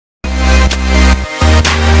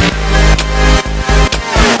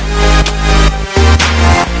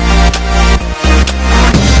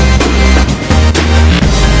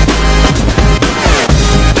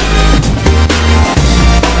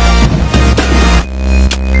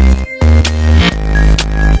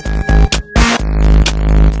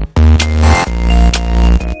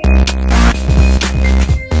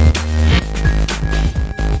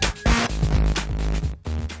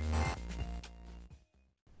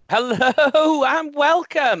Hello and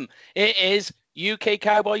welcome. It is UK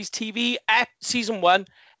Cowboys TV Season 1,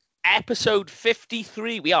 Episode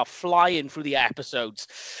 53. We are flying through the episodes.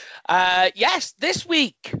 Yes, this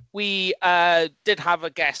week we did have a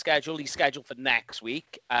guest schedule. He's scheduled for next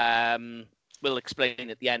week. We'll explain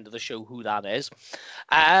at the end of the show who that is.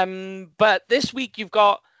 But this week you've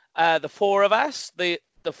got the four of us,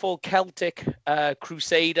 the full Celtic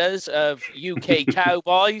Crusaders of UK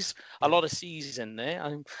Cowboys. A lot of C's in there.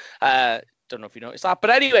 I don't know if you noticed that.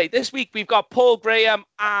 But anyway, this week we've got Paul, Graham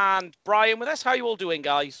and Brian with us. How are you all doing,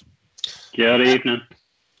 guys? Good evening.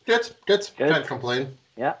 Good. Can't complain.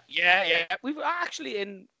 Yeah. We've actually,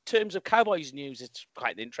 in terms of Cowboys news, it's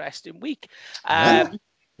quite an interesting week.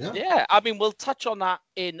 Yeah, I mean, we'll touch on that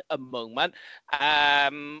in a moment.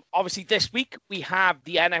 Obviously, this week we have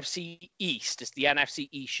the NFC East. It's the NFC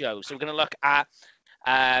East show. So we're going to look at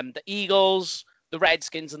the Eagles, the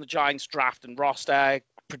Redskins, and the Giants draft and roster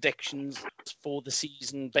predictions for the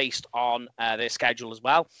season based on their schedule as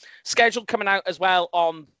well. Schedule coming out as well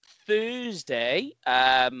on Thursday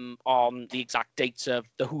on the exact dates of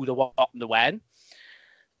the who, the what, and the when.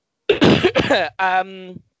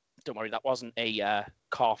 Don't worry, that wasn't a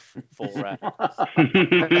cough for...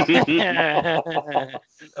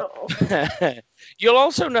 You'll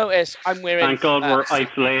also notice I'm wearing... Thank God we're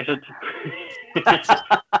isolated.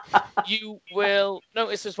 You will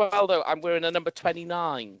notice as well, though, I'm wearing a number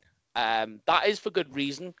 29. That is for good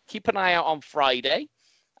reason. Keep an eye out on Friday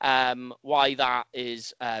why that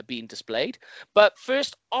is being displayed. But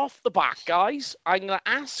first, off the bat, guys, I'm going to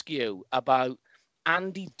ask you about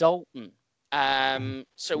Andy Dalton.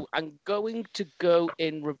 So I'm going to go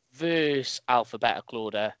in reverse alphabetical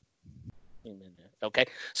order. Okay,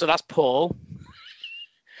 so that's Paul.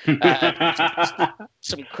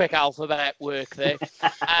 Some quick alphabet work there.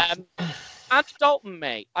 Andy Dalton,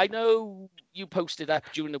 mate, I know you posted up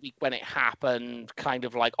during the week when it happened, kind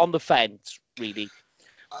of like on the fence, really,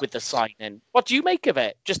 with the signing. What do you make of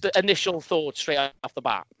it? Just the initial thoughts straight off the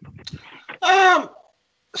bat.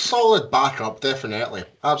 Solid backup, definitely.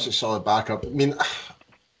 Absolutely solid backup. I mean,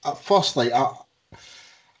 at first, I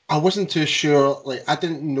wasn't too sure. I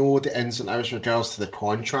didn't know the ins and outs with regards to the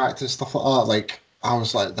contract and stuff like that. I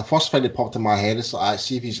was like, the first thing that popped in my head is I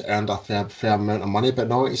see if he's earned a fair amount of money, but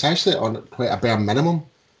no, he's actually on quite a bare minimum.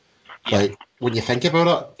 Yeah. When you think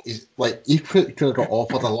about it, he could have got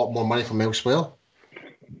offered a lot more money from elsewhere.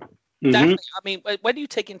 Mm-hmm. Definitely. I mean, when you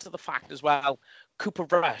take into the fact as well, Cooper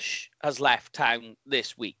Rush has left town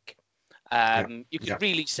this week. You could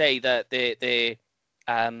really say that they're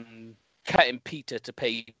cutting Peter to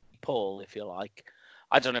pay Paul, if you like.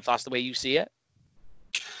 I don't know if that's the way you see it.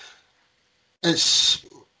 It's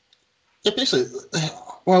basically,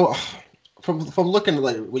 well, from looking at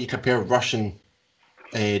when you compare Rush and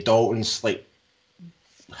Dalton's,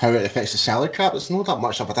 how it affects the salary cap, it's not that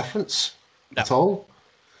much of a difference at all.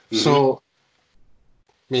 Mm-hmm. So,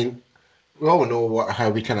 I mean, we all know how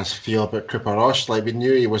we kind of feel about Cooper Rush. We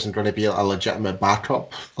knew he wasn't going to be a legitimate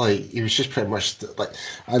backup. He was just pretty much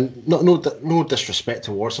and no disrespect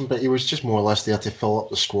towards him, but he was just more or less there to fill up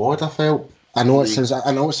the squad. I felt. I know it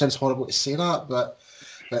sounds horrible to say that,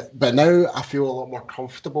 but now I feel a lot more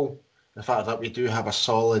comfortable. The fact that we do have a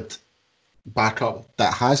solid backup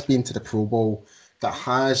that has been to the Pro Bowl, that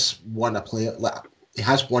has won a player. He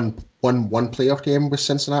has won one playoff game with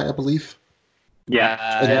Cincinnati, I believe.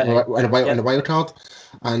 Yeah, in a wild card,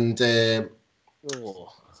 and no,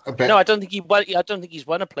 I don't think he won. I don't think he's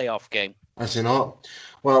won a playoff game. Has he not?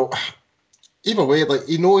 Well, either way,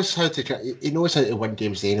 he knows how to win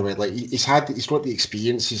games anyway. He's got the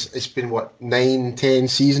experience. It's been 9-10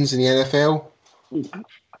 seasons in the NFL.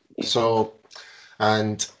 So,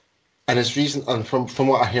 and his reason, and from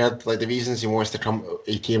what I heard, the reasons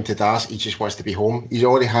he came to Dallas, he just wants to be home. He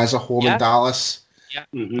already has a home in Dallas. Yeah.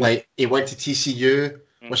 Mm-hmm. He went to TCU,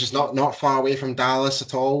 which is not far away from Dallas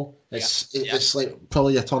at all. It's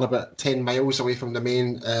probably a ton about 10 miles away from the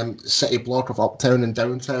main city block of Uptown and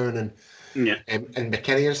Downtown and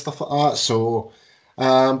McKinney and stuff like that. So,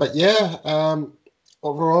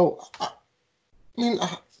 overall, I mean,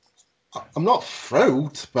 I'm not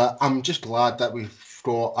thrilled, but I'm just glad that we've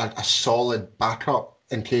got a solid backup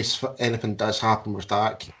in case anything does happen with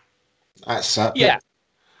Dak. That's it. Yeah.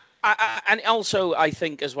 And also, I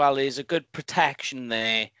think as well is a good protection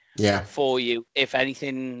there for you if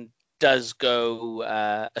anything does go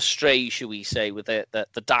astray, shall we say, with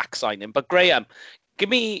the Dak signing. But Graham, give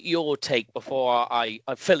me your take before I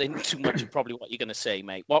fill in too much of probably what you're going to say,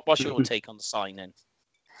 mate. What's your take on the signing?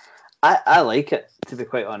 I like it, to be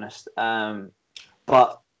quite honest.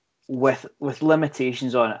 But with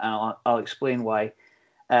limitations on it, and I'll explain why.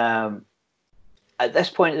 at this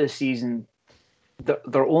point of the season,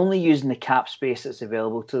 they're only using the cap space that's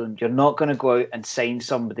available to them. You're not going to go out and sign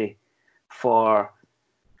somebody for,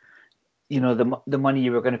 the money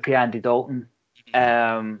you were going to pay Andy Dalton.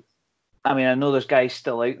 I mean, I know there's guys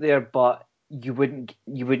still out there, but you wouldn't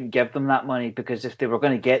give them that money, because if they were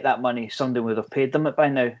going to get that money, somebody would have paid them it by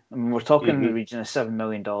now. I mean, we're talking in the region of $7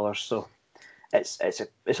 million, so it's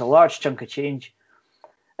a large chunk of change.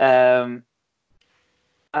 I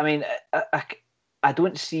mean, I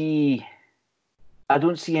don't see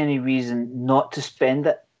any reason not to spend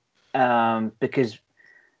it, because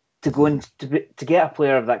to get a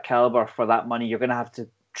player of that caliber for that money, you're going to have to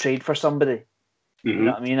trade for somebody. You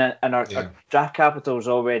know what I mean? And our draft capital is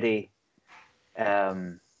already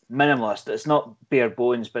minimalist. It's not bare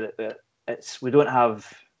bones, but we don't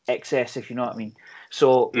have excess, if you know what I mean.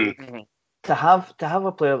 So to have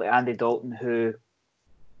a player like Andy Dalton, who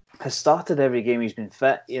has started every game he's been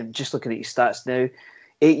fit, just looking at his stats now,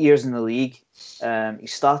 8 years in the league, he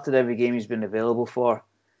started every game he's been available for.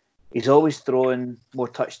 He's always throwing more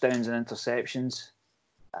touchdowns and interceptions.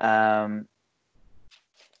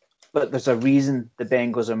 But there's a reason the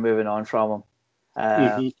Bengals are moving on from him.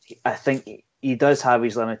 I think he does have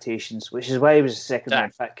his limitations, which is why he was a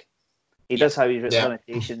second-round pick. He does have his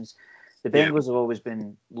limitations. The Bengals have always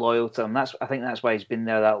been loyal to him. I think that's why he's been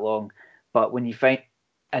there that long. But when you find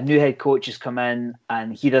a new head coach has come in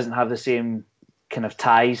and he doesn't have the same kind of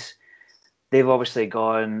ties, they've obviously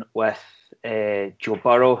gone with Joe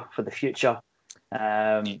Burrow for the future.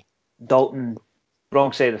 Dalton,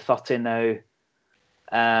 wrong side of 30 now.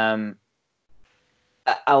 I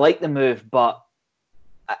like the move, but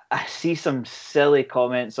I see some silly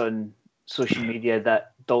comments on social media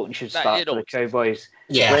that Dalton should start for the Cowboys.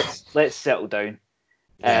 Yeah. Let's settle down.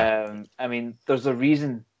 I mean, there's a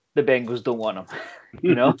reason the Bengals don't want him.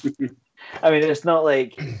 I mean, it's not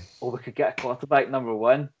like, we could get a quarterback number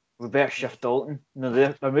one, we better shift Dalton. No,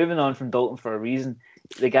 they're moving on from Dalton for a reason.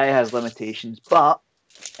 The guy has limitations. But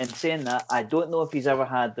in saying that, I don't know if he's ever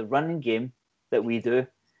had the running game that we do.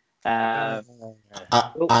 Will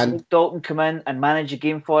Dalton come in and manage a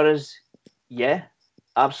game for us? Yeah,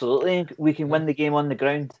 absolutely. We can win the game on the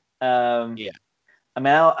ground. I mean,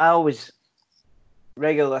 I always,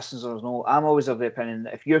 regular listeners know, I'm always of the opinion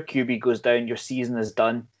that if your QB goes down, your season is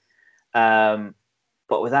done.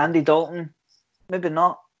 But with Andy Dalton, maybe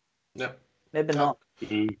not. Yep. Maybe not.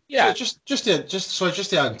 Yeah. So just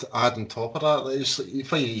to add on top of that,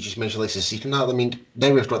 you just mentioned Lexus Seeking that. I mean,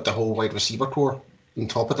 now we've got the whole wide receiver core on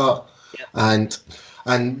top of that, and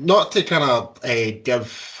not to kind of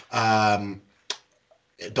give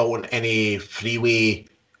Dalton any freeway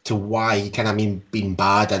to why he kind of been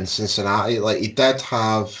bad in Cincinnati. Like, he did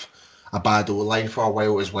have a bad O-line for a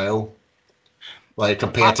while as well. Like,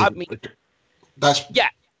 compared to that's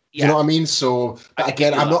you know what I mean? So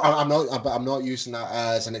again, I'm not using that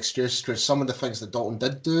as an excuse, because some of the things that Dalton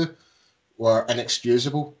did do were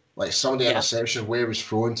inexcusable. Like, some of the interceptions where he was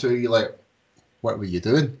thrown to, you're like, what were you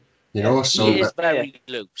doing? So he is very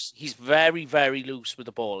loose. He's very, very loose with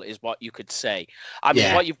the ball, is what you could say. I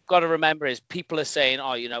mean, what you've got to remember is people are saying,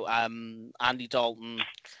 Andy Dalton,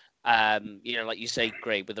 like you say,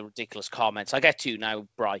 great, with the ridiculous comments. I get to you now,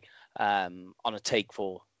 Bri, on a take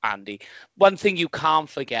for Andy. One thing you can't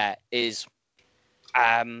forget is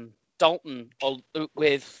Dalton,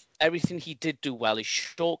 with everything he did do well, his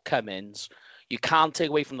shortcomings, you can't take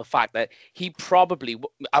away from the fact that he probably,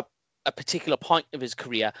 at a particular point of his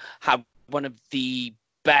career, had one of the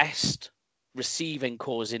best receiving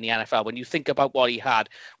cores in the NFL. When you think about what he had,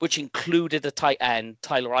 which included a tight end,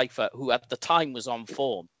 Tyler Eifert, who at the time was on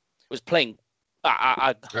form, was playing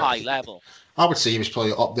at a high level. I would say he was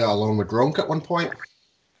probably up there along with Gronk at one point.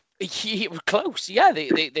 He was close, yeah. They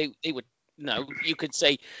would, you could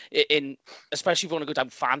say, especially if you want to go down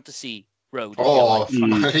fantasy road. Oh,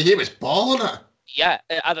 he was balling it. Yeah,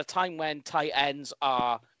 at a time when tight ends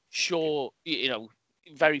are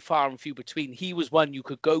very far and few between, he was one you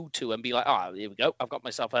could go to and be like, here we go, I've got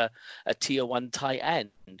myself a tier 1 tight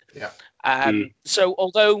end. Yeah. So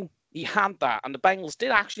although he had that, and the Bengals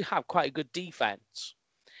did actually have quite a good defense,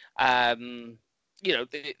 the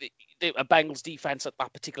Bengals defense at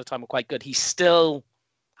that particular time were quite good. He still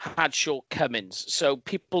had shortcomings. So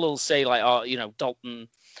people will say like, Dalton,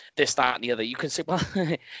 this, that, and the other. You can say, well,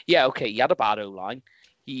 yeah, okay, he had a bad O-line.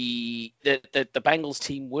 The Bengals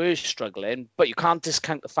team were struggling, but you can't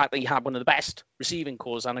discount the fact that he had one of the best receiving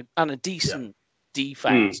cores and a decent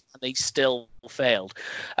defense, and they still failed.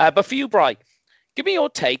 But for you, Bri, give me your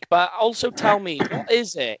take, but also tell me, what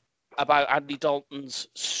is it about Andy Dalton's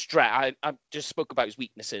strength? I just spoke about his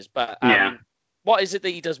weaknesses, but what is it that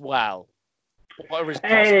he does well? What are his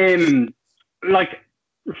positives? like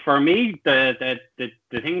for me, the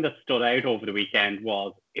thing that stood out over the weekend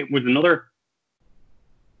was it was another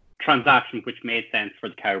transaction which made sense for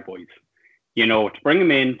the Cowboys. To bring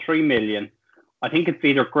him in $3 million. I think it's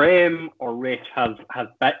either Graham or Rich has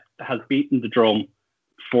beaten the drum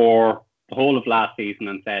for the whole of last season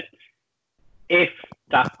and said, if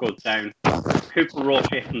that goes down, Cooper Rush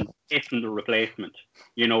isn't the replacement.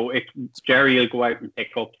 If Jerry will go out and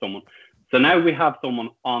pick up someone. So now we have someone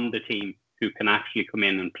on the team who can actually come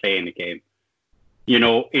in and play in a game.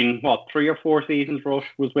 In 3 or 4 seasons Rush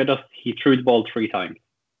was with us, he threw the ball 3 times.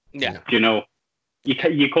 Yeah.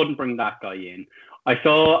 You couldn't bring that guy in. I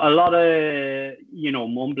saw a lot of,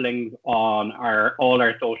 mumblings on all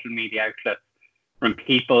our social media outlets from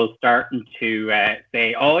people starting to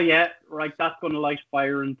say, oh, yeah, right, that's going to light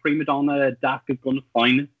fire and Prima Donna Dak is going to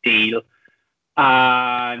sign a deal.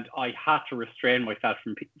 And I had to restrain myself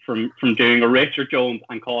from doing a Richard Jones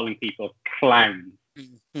and calling people clowns.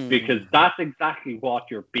 Mm-hmm. Because that's exactly what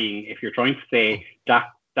you're being if you're trying to say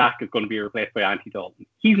Dak is going to be replaced by Andy Dalton.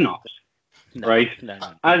 He's not. No, right? No.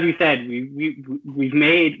 As you said, we've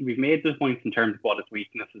made the points in terms of what his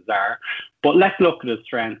weaknesses are, but let's look at his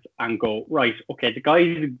strengths and go, right, okay, the guy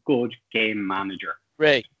is a good game manager.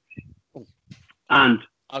 Right. And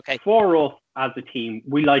for us as a team,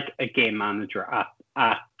 we like a game manager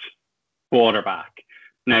at quarterback.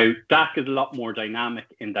 Now, Dak is a lot more dynamic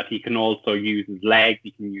in that he can also use his legs,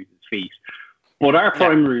 he can use his feet. But our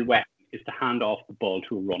primary weapon is to hand off the ball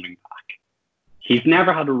to a running back. He's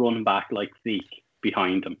never had a running back like Zeke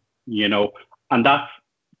behind him, and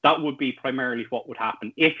that would be primarily what would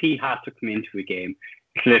happen if he had to come into a game.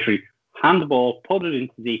 It's literally hand the ball, put it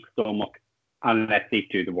into Zeke's stomach, and let Zeke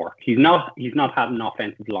do the work. He's not had an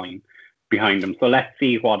offensive line behind him, so let's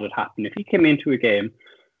see what would happen if he came into a game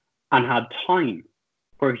and had time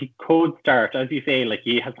where he could start, as you say, like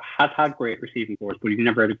he has had great receiving corps, but he's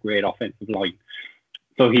never had a great offensive line.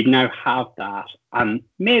 So he'd now have that, and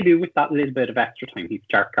maybe with that little bit of extra time, he'd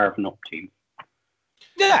start carving up teams.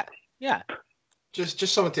 Yeah. Just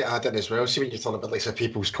something to add in as well. See what you're talking about, like some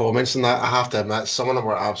people's comments and that. I have to admit, some of them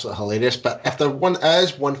were absolutely hilarious. But if there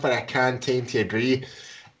is one thing I can tend to agree,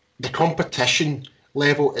 the competition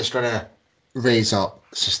level is going to raise up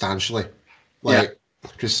substantially.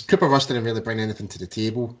 Because Cooper Rush didn't really bring anything to the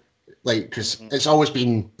table. Because it's always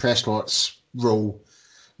been Prescott's role.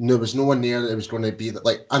 There was no one there that was going to be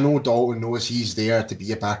that. I know Dalton knows he's there to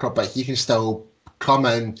be a backup, but he can still come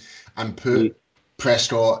in and put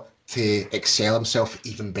Prescott to excel himself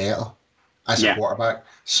even better as a quarterback.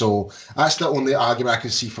 So that's the only argument I can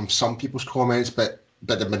see from some people's comments, but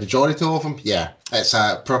the majority of them, it's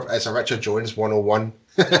a Richard Jones 101.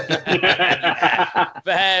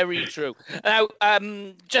 Very true. Now,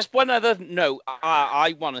 just one other note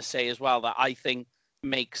I want to say as well that I think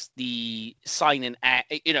makes the signing, a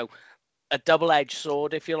double-edged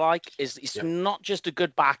sword, if you like. It's not just a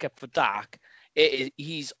good backup for Dak.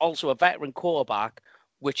 He's also a veteran quarterback,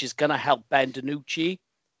 which is going to help Ben DiNucci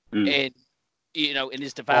in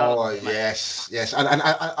his development. Oh yes, and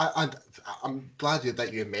I'm glad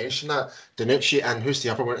that you mentioned that. DiNucci, and who's the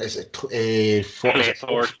other one? Is it Clay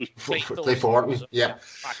Thornton? Yeah.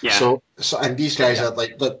 So and these guys are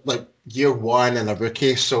like year one and a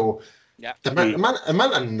rookie. So the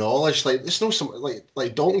amount of knowledge, there's no some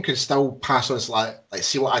like Dalton can still pass on. It's like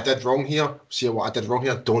see what I did wrong here. See what I did wrong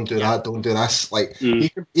here. Don't do that. Don't do this.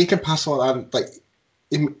 He can pass on that.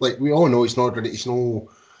 We all know he's no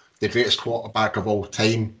the greatest quarterback of all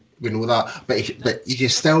time. We know that, but he can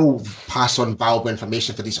still pass on valuable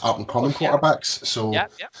information for these up and coming quarterbacks. So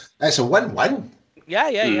it's a win-win.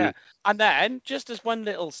 Yeah. And then, just as one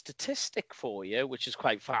little statistic for you, which is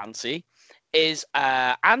quite fancy, is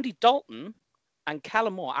Andy Dalton and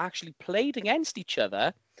Kellen Moore actually played against each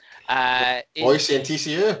other. Boise and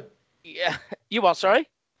TCU. Yeah, you what? Sorry.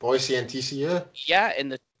 Boise and TCU. Yeah, in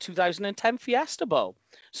the 2010 Fiesta Bowl.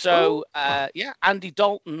 So, Andy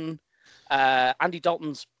Dalton's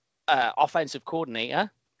offensive coordinator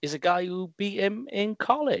is a guy who beat him in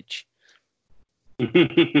college.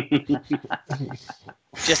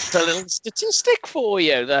 Just a little statistic for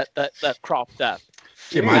you that cropped up.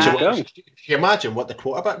 Can you imagine what the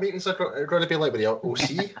quarterback meetings are going to be like with the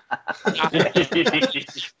OC?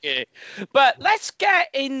 Yeah. But let's get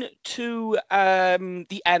into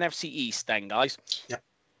the NFC East then, guys. Yep.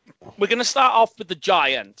 We're going to start off with the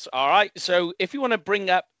Giants, all right? So if you want to bring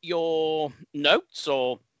up your notes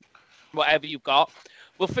or whatever you've got,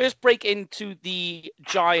 we'll first break into the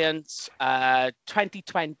Giants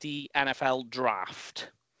 2020 NFL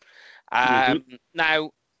Draft.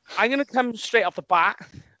 Now, I'm going to come straight off the bat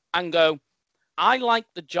and go, I like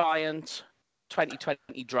the Giants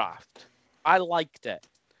 2020 Draft. I liked it,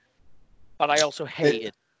 but I also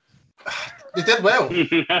hated. They did well.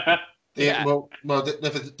 Yeah. Well,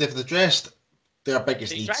 they've addressed their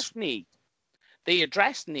biggest needs. They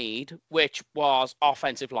addressed need, which was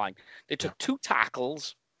offensive line. They took 2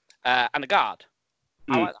 tackles and a guard.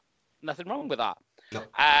 I like that. Nothing wrong with that. No.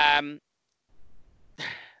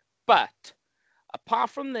 But apart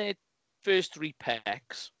from their first 3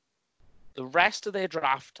 picks, the rest of their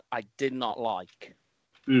draft I did not like.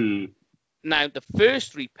 Now, the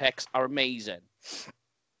first 3 picks are amazing.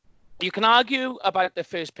 You can argue about the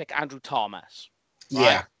first pick, Andrew Thomas.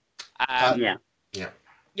 Right?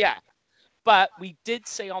 Yeah. But we did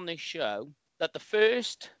say on this show that the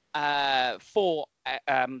first 4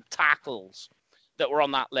 tackles that were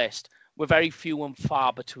on that list were very few and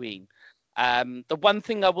far between. The one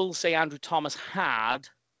thing I will say Andrew Thomas had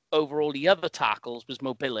over all the other tackles was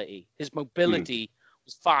mobility. His mobility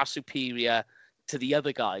was far superior to the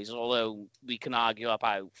other guys, although we can argue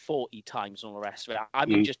about 40 times and all the rest of it. I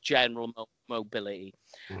mean, just general mobility.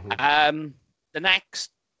 The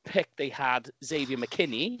next pick they had Xavier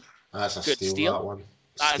McKinney. That's a good steal. That one.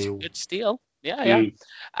 That's a good steal. Yeah.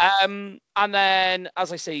 And then,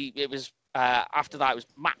 as I say, it was after that it was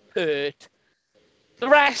Matt Peart. The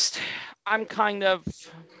rest, I'm kind of,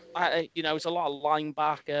 it's a lot of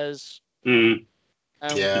linebackers.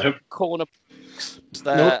 Cornerbacks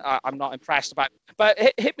that I'm not impressed about. But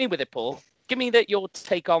hit me with it, Paul. Give me your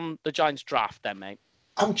take on the Giants draft then, mate.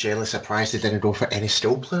 I'm genuinely surprised they didn't go for any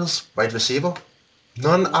skill players, wide receiver.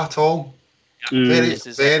 None at all. Very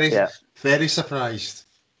surprised.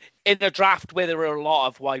 In a draft where there were a lot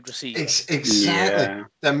of wide receivers. Exactly. Yeah.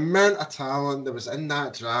 The amount of talent that was in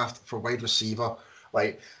that draft for wide receiver,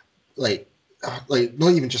 like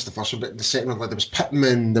not even just the first one, but the second one, like there was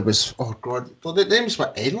Pittman, there was, oh God, the names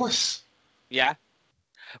were endless. Yeah.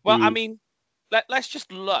 Well, I mean, let's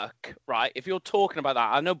just look, right? If you're talking about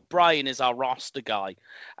that, I know Brian is our roster guy,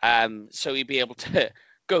 so he'd be able to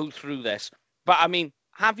go through this. But I mean,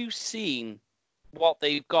 have you seen what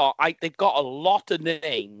they've got? They've got a lot of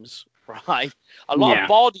names, right? A lot of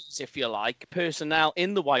bodies, if you like, personnel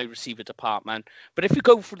in the wide receiver department. But if you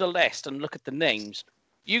go through the list and look at the names,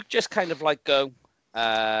 you just kind of like go,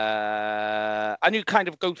 and you kind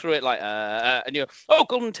of go through it like, and you go, oh,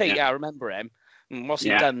 Golden Tate, I remember him. What's he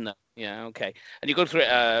done though? Yeah, okay. And you go through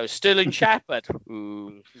it, Sterling Shepard.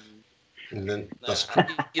 Ooh. And then that's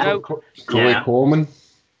Corey Coleman.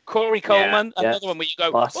 Corey Coleman, another one where you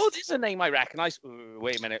go, oh, this is a name I recognise.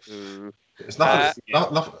 Wait a minute. It's nothing,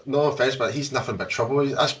 no offence, but he's nothing but trouble.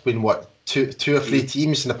 That's been, what, two or three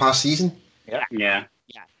teams in the past season? Yeah.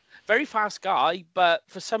 Very fast guy, but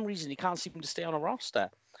for some reason he can't seem to stay on a roster.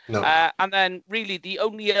 No. And then really the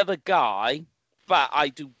only other guy, but I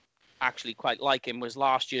do actually quite like him, was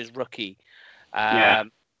last year's rookie.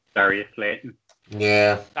 Darius Slayton.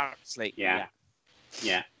 Yeah. Darius Slayton,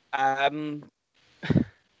 yeah. And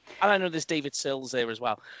I know there's David Sills there as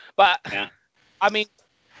well. But, I mean,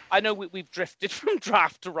 I know we've drifted from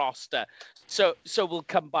draft to roster, so we'll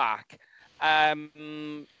come back. I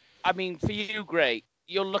mean, for you, Gray,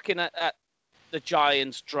 you're looking at the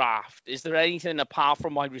Giants draft. Is there anything apart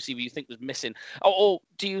from wide receiver you think was missing? Or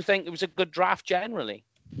do you think it was a good draft generally?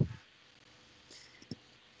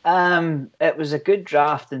 It was a good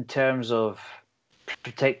draft in terms of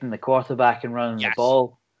protecting the quarterback and running the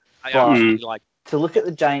ball. I actually like. To look at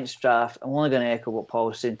the Giants draft, I'm only going to echo what Paul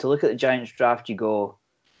was saying. To look at the Giants draft, you go,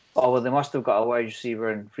 oh, well, they must have got a wide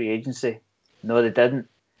receiver in free agency. No, they didn't.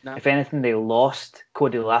 No. If anything, they lost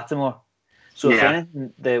Cody Lattimore. So if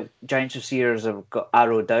anything, the Giants receivers have got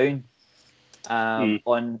arrowed down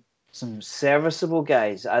on some serviceable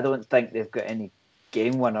guys. I don't think they've got any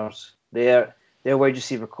game winners. Their wide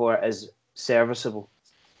receiver core is serviceable.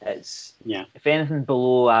 It's if anything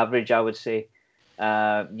below average, I would say.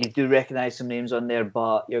 You do recognise some names on there,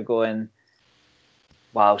 but you're going,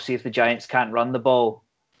 wow, see if the Giants can't run the ball,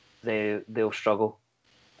 they'll struggle.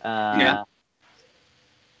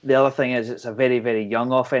 The other thing is it's a very, very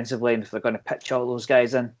young offensive line if they're going to pitch all those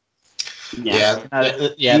guys in.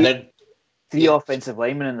 Three offensive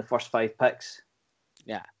linemen in the first 5 picks.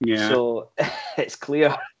 Yeah. So it's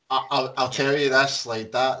clear. I'll tell you this,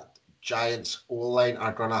 like that Giants O-line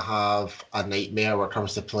are going to have a nightmare when it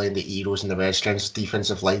comes to playing the Eagles and the Redskins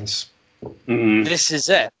defensive lines. This is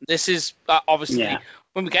it. This is obviously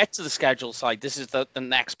when we get to the schedule side, this is the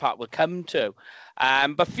next part we'll come to.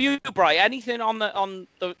 But for you, Brian, anything on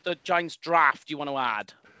the Giants draft you want to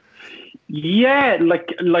add? Yeah, like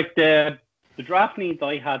the draft needs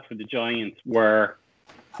I had for the Giants were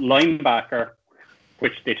linebacker,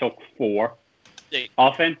 which they took 4,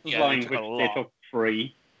 offensive line, which they took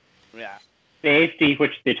 3. Yeah. safety,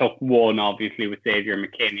 which they took one, obviously, with Xavier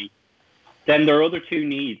McKinney. Then their other two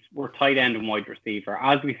needs were tight end and wide receiver.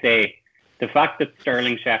 As we say, the fact that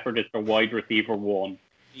Sterling Shepard is the wide receiver one.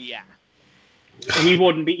 Yeah. He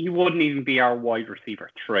wouldn't even be our wide receiver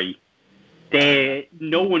 3.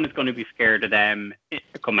 No one is going to be scared of them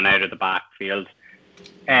coming out of the backfield.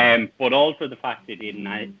 But also the fact they didn't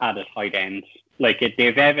add a tight end. Like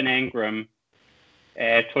they've Evan Engram,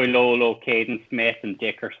 Toilolo, Caden Smith, and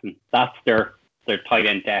Dickerson. That's their tight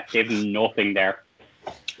end depth. They have nothing there.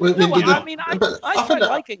 Well, I quite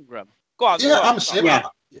like Ingram. Go on. Yeah, go on, I'm saying. Yeah.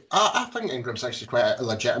 I think Ingram's actually quite a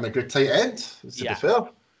legitimate good tight end. To be fair.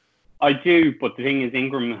 I do, but the thing is,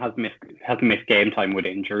 Ingram has missed game time with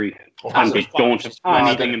injuries, and they don't have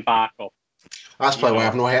anything in backup. That's probably why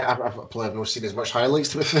I've not seen as much highlights,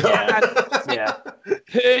 to be fair. Yeah.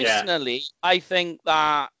 Personally, I think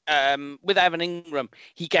that with Evan Ingram,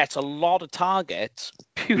 he gets a lot of targets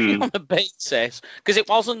purely on the basis, because it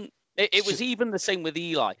was even the same with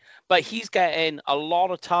Eli, but he's getting a lot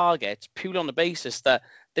of targets purely on the basis that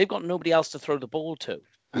they've got nobody else to throw the ball to.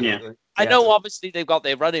 Yeah. I know obviously they've got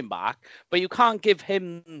their running back, but you can't give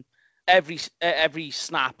him every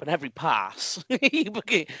snap and every pass. They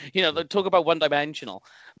talk about one-dimensional.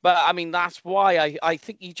 But I mean, that's why I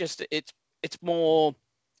think it's more,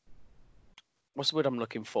 what's the word I'm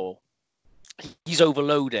looking for? He's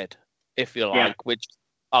overloaded, if you like, with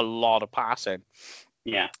a lot of passing.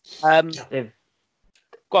 Yeah. Go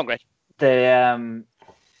on, Greg.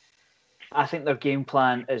 I think their game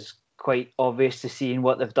plan is quite obvious to see in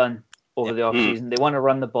what they've done over the off-season. They want to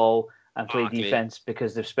run the ball and play defense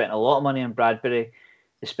because they've spent a lot of money on Bradbury.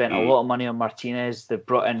 They spent a lot of money on Martinez. They've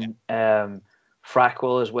brought in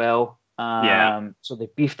Frackwell as well. So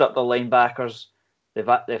they've beefed up the linebackers.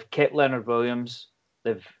 They've kept Leonard Williams.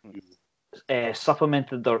 They've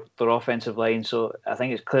supplemented their offensive line. So I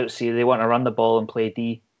think it's clear to see they want to run the ball and play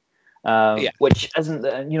D, which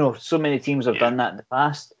isn't, so many teams have done that in the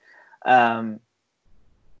past.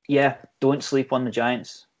 Don't sleep on the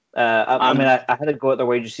Giants. I mean, I had to go at the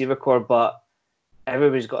wide receiver core, but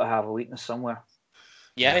everybody's got to have a weakness somewhere.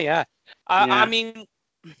 Yeah. I mean,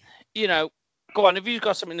 go on. If you've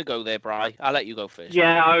got something to go there, Bri, I'll let you go first.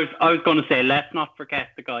 Yeah, I was going to say, let's not forget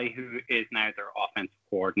the guy who is now their offensive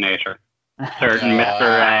coordinator, certain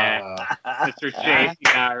Mr. J.C.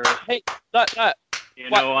 Garrett. Hey, look.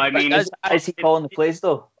 Is he calling the plays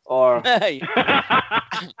though, or? Hey.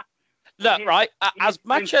 Look, right. As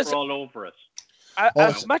much as all over it.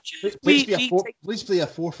 As much as please play a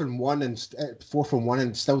 4th and 1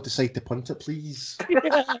 and still decide to punt it, please.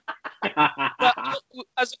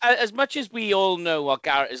 as much as we all know what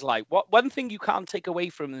Garrett is like, one thing you can't take away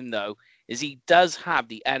from him though is he does have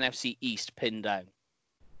the NFC East pinned down.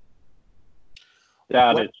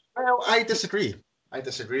 Well, I disagree.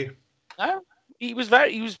 No, he was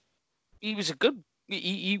a good.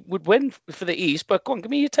 He would win for the East, but go on,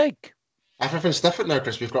 give me your take. Everything's different now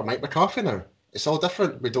because we've got Mike McCarthy now. It's all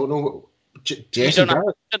different. We don't know. Jesse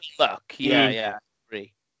Garrett. Good luck. Yeah.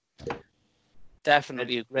 Agree.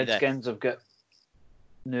 Definitely agree. Redskins have got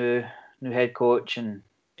new head coach and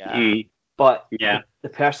but the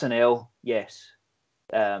personnel, yes,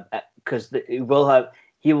 because he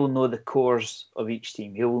will know the cores of each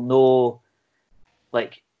team. He will know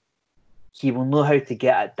how to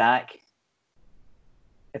get at Dak.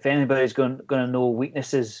 If anybody's going to know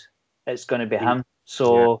weaknesses, it's going to be him.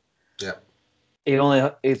 So he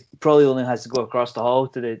probably only has to go across the hall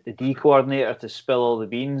to the D coordinator to spill all the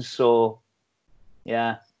beans. So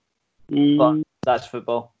but that's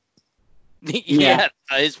football. That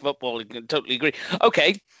is football. I can totally agree.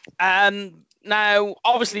 Okay, now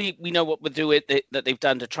obviously we know what we're doing that they've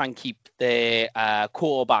done to try and keep their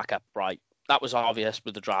quarterback upright. That was obvious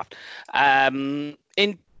with the draft.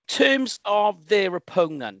 In terms of their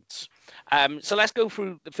opponents, so let's go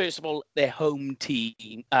through first of all their home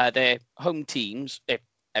teams. If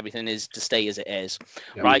everything is to stay as it is,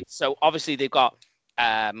 right? So obviously they've got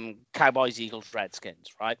Cowboys, Eagles, Redskins,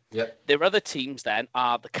 right? Yep. Their other teams then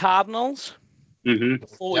are the Cardinals, the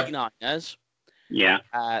 49ers,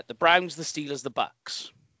 the Browns, the Steelers, the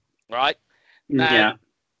Bucks, right? Now,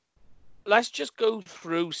 let's just go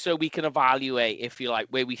through so we can evaluate, if you like,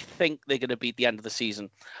 where we think they're going to be at the end of the season.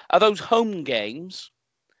 Are those home games?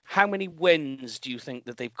 How many wins do you think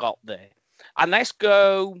that they've got there? And let's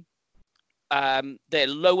go their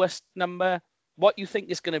lowest number, what you think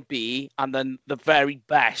is going to be, and then the very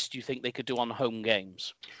best you think they could do on home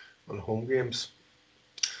games. On home games?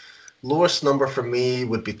 Lowest number for me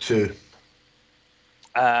would be 2.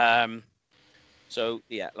 So,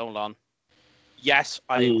 hold on. Yes,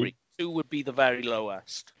 I agree. 2 would be the very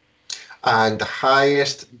lowest. And the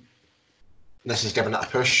highest, This is giving it a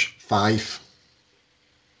push. 5.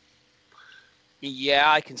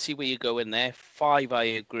 Yeah, I can see where you're going there. 5, I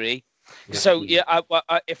agree. Yeah. So,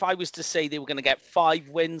 if I was to say they were going to get 5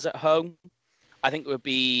 wins at home, I think it would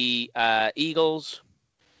be Eagles,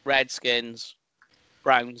 Redskins,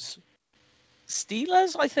 Browns,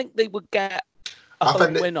 Steelers. I think they would get a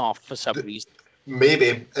home win off for some reason.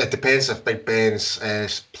 Maybe it depends if Big Ben's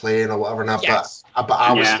playing or whatever. Now, Yes. but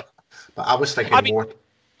I was thinking more.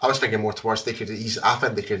 I was thinking more towards I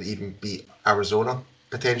think they could even beat Arizona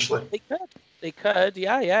potentially. They could,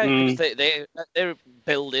 yeah. Because they're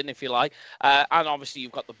building, if you like, and obviously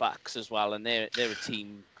you've got the Bucks as well, and they're a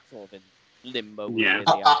team sort of in limbo. Yeah,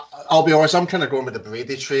 I'll be honest. I'm kind of going with the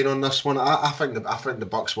Brady train on this one. I think the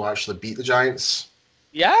Bucks will actually beat the Giants.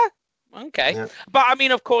 Yeah. Okay. Yeah. But I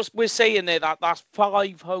mean, of course, we're saying there that that's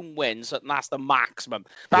 5 home wins, and that's the maximum.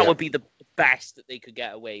 That would be the best that they could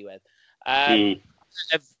get away with.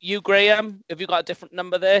 Have you, Graham? Have you got a different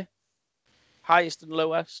number there? Highest and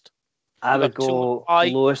lowest? I would go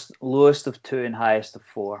lowest of 2 and highest of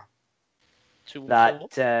 4. 2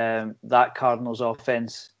 and 4. That Cardinals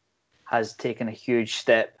offense has taken a huge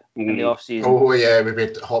step in the offseason. Oh yeah, we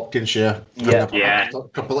made Hopkins. Yeah.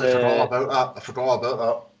 Completely forgot about that. I forgot about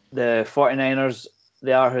that. The 49ers,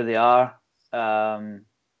 they are who they are.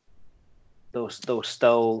 They'll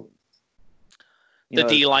still. The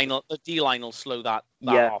D-line will slow that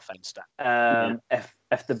offense down.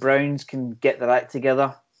 If the Browns can get their act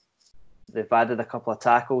together, they've added a couple of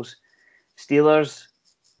tackles. Steelers,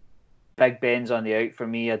 Big Ben's on the out for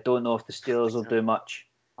me. I don't know if the Steelers will do much.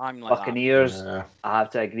 I'm like Buccaneers, I have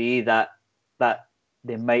to agree that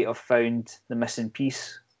they might have found the missing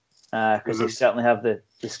piece because they certainly have the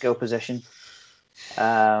skill position.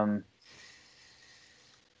 And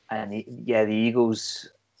the Eagles.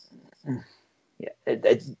 Yeah,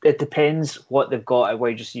 it depends what they've got at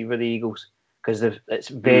wide receiver, the Eagles, because it's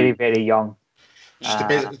very, very young.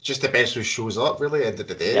 Just depends who shows up, really, at the end of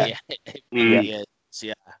the day. Yeah, it really is,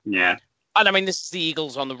 yeah. And I mean, this is the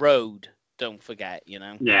Eagles on the road, don't forget,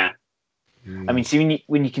 Yeah. I mean, see,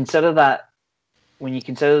 when you consider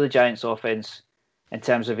the Giants' offense in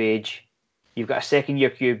terms of age, you've got a second-year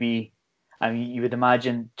QB, and you would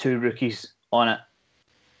imagine 2 rookies on it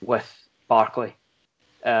with Barkley.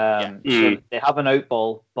 So they have an out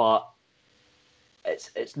ball, but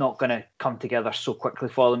it's not going to come together so quickly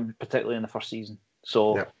for them, particularly in the first season.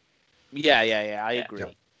 So, I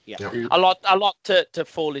agree. Yeah. A lot to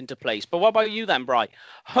fall into place. But what about you then, Bri?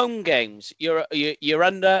 Home games, you're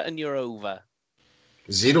under and you're over.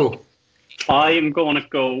 0. I am going to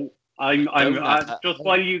go. I'm just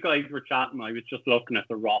while you guys were chatting, I was just looking at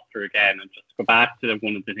the roster again and just go back to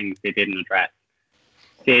one of the things they didn't address.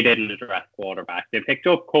 They didn't address quarterback. They picked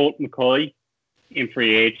up Colt McCoy in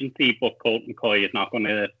free agency, but Colt McCoy is not going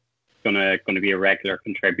to be a regular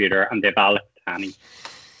contributor, and they've Alex Tanny.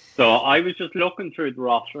 So I was just looking through the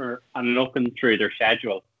roster and looking through their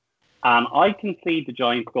schedule, and I can see the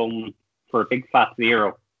Giants going for a big fat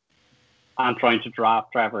 0 and trying to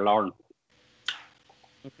draft Trevor Lawrence.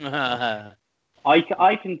 I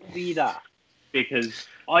can see that because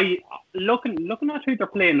looking at who they're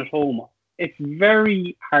playing at home. It's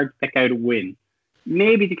very hard to pick out a win.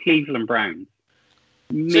 Maybe the Cleveland Browns.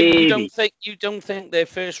 Maybe. So you don't think their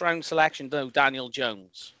first round selection, though, Daniel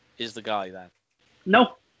Jones is the guy then?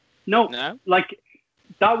 No. Like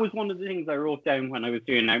that was one of the things I wrote down when I was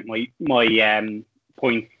doing out my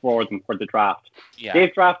points for them for the draft. Yeah.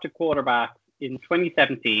 They've drafted quarterbacks in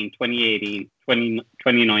 2017, 2018,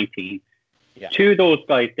 2019. Yeah. 2 of those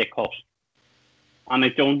guys they cut. And I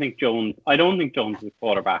don't think Jones is a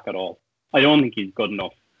quarterback at all. I don't think he's good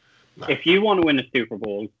enough. No. If you want to win a Super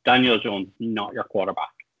Bowl, Daniel Jones is not your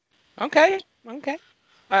quarterback. Okay.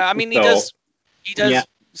 I mean, he does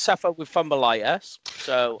suffer with fumbleitis,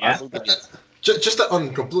 so I will give you. Just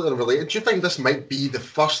on completely unrelated, do you think this might be the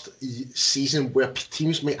first season where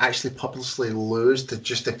teams might actually purposely lose to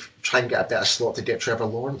try and get a better slot to get Trevor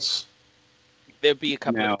Lawrence? There'll be a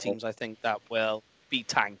couple of teams, I think, that will be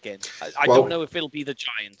tanking. I don't know if it'll be the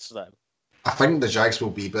Giants, though. I think the Jags will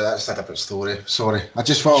be, but that's a different story. Sorry. I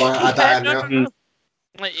just thought I'd add that in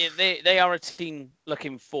there. They are a team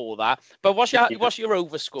looking for that. But what's your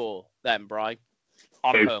over score then, Bri?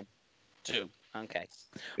 On 2. home? 2. Okay.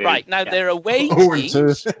 2. Right, now they're away teams.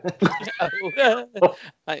 2.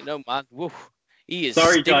 I know, man. Woof. He is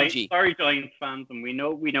stingy. Sorry, Giants fans, and we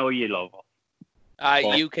know you love us.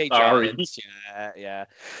 UK Giants, yeah.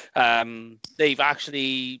 They've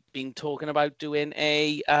actually been talking about doing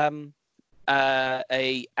a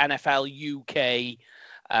NFL UK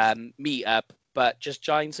meetup but just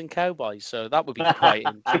Giants and Cowboys. So that would be quite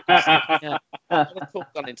interesting. Yeah. We'll talk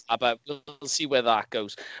on into that, but we'll see where that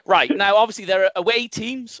goes. Right. Now, obviously, there are away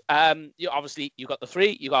teams. You got the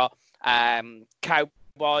three. You got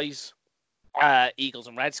Cowboys, Eagles,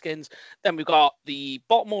 and Redskins. Then we've got the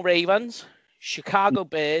Baltimore Ravens, Chicago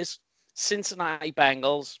Bears, Cincinnati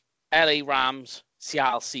Bengals, LA Rams,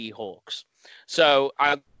 Seattle Seahawks. So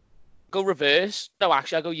I'll go reverse. No,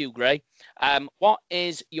 actually, I'll go you, Gray. What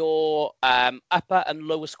is your upper and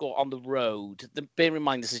lower score on the road? Bear in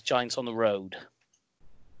mind, this is Giants on the road.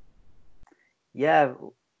 Yeah,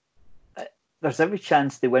 there's every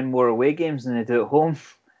chance they win more away games than they do at home,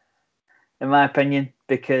 in my opinion,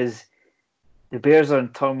 because the Bears are in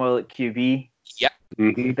turmoil at QB. Yeah.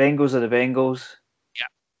 Mm-hmm. The Bengals are the Bengals.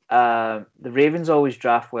 Yeah. The Ravens always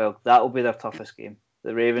draft well. That will be their toughest game.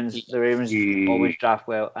 The Ravens always draft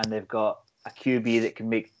well, and they've got a QB that can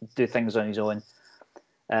do things on his own.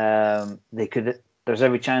 There's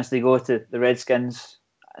every chance they go to the Redskins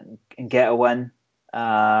and get a win.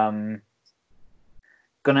 Going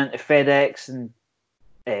into FedEx and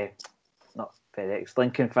not FedEx,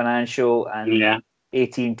 Lincoln Financial and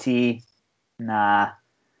AT&T. Nah,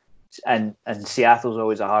 and Seattle's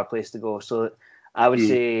always a hard place to go. So I would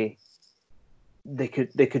say they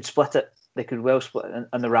could split it. They could well split it,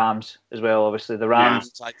 and the Rams as well. Obviously, the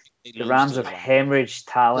Rams have hemorrhaged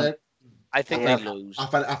talent. I think they lose. I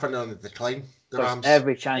think they're on the decline. There's Rams.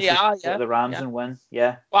 Every chance the Rams and win.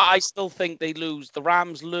 Yeah. Well, I still think they lose. The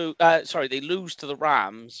Rams lose. They lose to the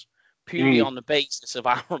Rams purely on the basis of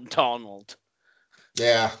Aaron Donald.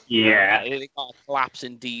 Yeah. They got a collapse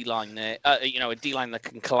in D-line there. A D-line that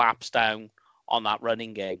can collapse down on that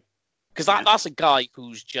running game. Because that's a guy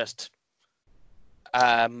who's just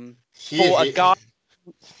for a guy.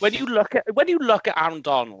 When you look at Aaron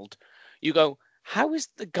Donald, you go, how is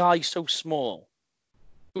the guy so small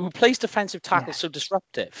who plays defensive tackle so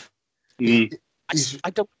disruptive? I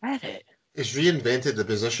don't get it. He's reinvented the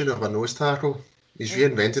position of a nose tackle. He's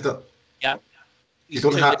reinvented it. Yeah. You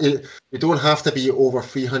don't have to be over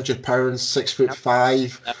 300 pounds,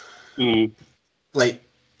 6'5",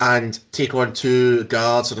 and take on two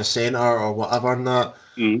guards and a centre or whatever. And that.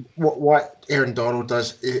 What Aaron Donald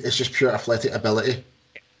does is just pure athletic ability.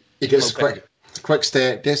 He gets quick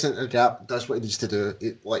step, gets into the gap, does what he needs to do.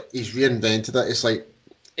 He's reinvented it. It's like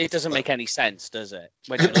it doesn't make any sense, does it?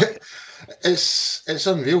 When you look it's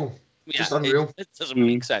unreal. Just unreal. It doesn't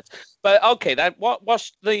make sense. But okay, then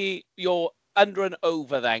what's your under and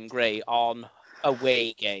over then, Gray, on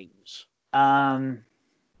away games? I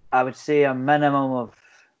would say a minimum of.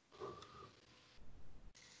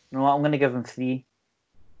 You know what? I'm going to give them 3.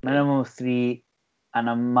 Minimum of 3 and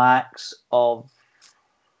a max of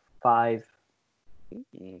 5.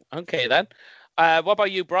 Okay, then. What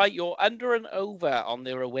about you, Bright? You're under and over on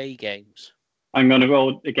their away games. I'm going to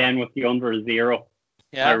go again with the under 0.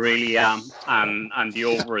 Yeah. I really am, and the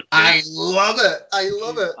over is 2. I love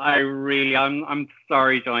it. I'm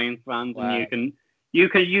sorry, Giants fans, and you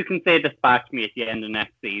can say this back to me at the end of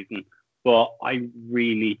next season, but I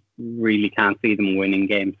really, really can't see them winning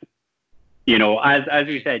games. As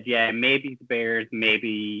we said, maybe the Bears,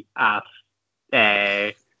 maybe at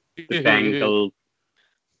the Bengals,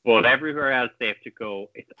 but everywhere else they have to go,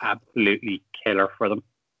 it's absolutely killer for them.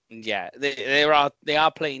 Yeah, they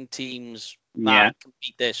are playing teams that can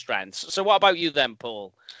beat their strengths. So what about you then,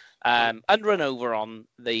 Paul? Under and over on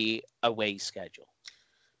the away schedule.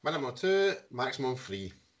 Minimum 2, maximum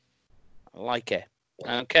 3. I like it.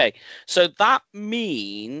 Okay, so that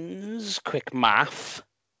means quick math.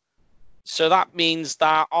 So that means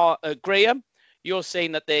that Graham, you're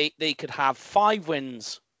saying that they could have 5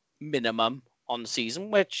 wins minimum on the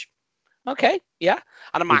season, which and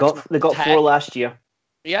a maximum. They got 4 last year.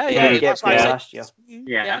 Yeah, that's right. Last year.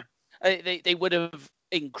 Yeah. They would have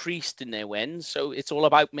increased in their wins, so it's all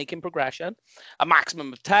about making progression. A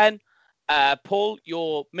maximum of 10. Paul,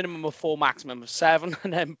 your minimum of 4, maximum of 7,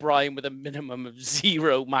 and then Brian with a minimum of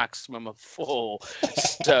 0, maximum of 4.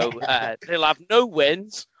 So they'll have no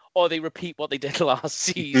wins, or they repeat what they did last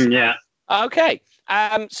season. Yeah. Okay.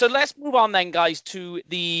 So let's move on then, guys, to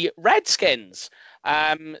the Redskins.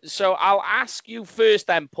 So I'll ask you first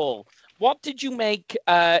then, Paul. What did you make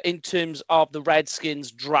in terms of the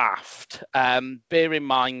Redskins draft? Bear in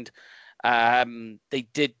mind, they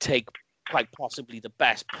did take quite possibly the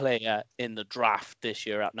best player in the draft this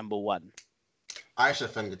year at number 1. I actually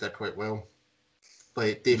think they did quite well.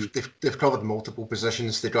 They've covered multiple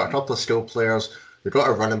positions. They've got a couple of skill players. They've got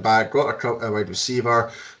a running back, got a wide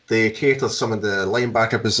receiver. They catered some of the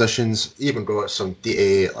linebacker positions. Even got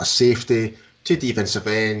a safety, 2 defensive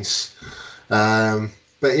ends.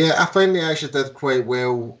 But yeah, I think they actually did quite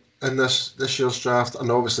well in this year's draft,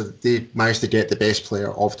 and obviously they managed to get the best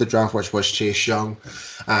player of the draft, which was Chase Young,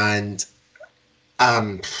 and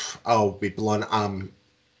I'll be blunt, I'm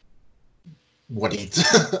worried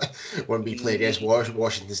when we play against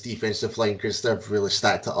Washington's defensive line because they've really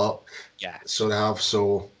stacked it up. Yeah. So they have.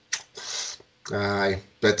 So,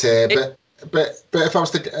 but if I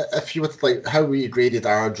was to, if you would like how we graded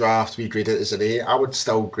our draft, we graded it as an A. I would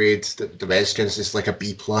still grade the Redskins as like a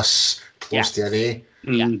B plus, close to an A.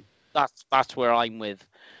 Yeah, that's where I'm with.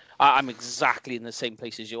 I'm exactly in the same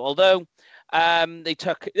place as you. Although they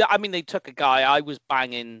took a guy I was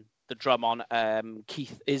banging the drum on,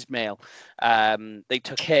 Keith Ismail. They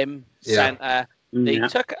took him center. They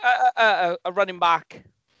took a running back.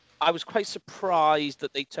 I was quite surprised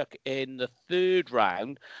that they took in the third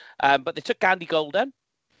round, but they took Andy Golden.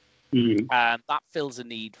 That fills a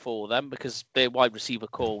need for them because their wide receiver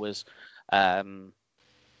core was,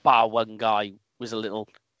 bar one guy, was a little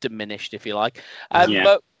diminished, if you like.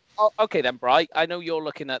 But okay then, Bri, I know you're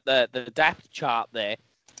looking at the depth chart there.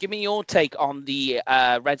 Give me your take on the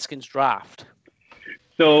Redskins draft.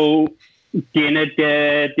 So,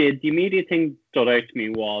 the immediate thing that stood out to me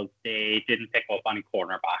was they didn't pick up any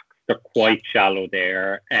cornerbacks. They're quite shallow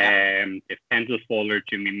there. They've Kendall Fuller,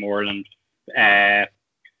 Jimmy Moreland, I'm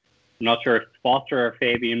not sure if Foster or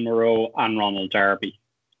Fabian Moreau, and Ronald Darby.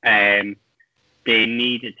 They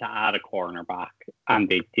needed to add a cornerback, and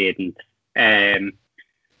they didn't.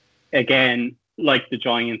 Again, like the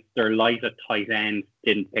Giants, they're light at tight end,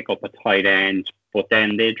 didn't pick up a tight end, but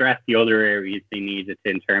then they addressed the other areas they needed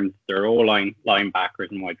in terms of their O-line, linebackers,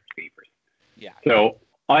 and wide receivers. Yeah. So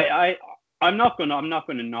I'm not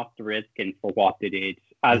gonna knock the Redskins for what they did.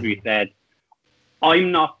 As we said,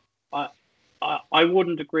 I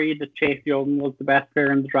wouldn't agree that Chase Young was the best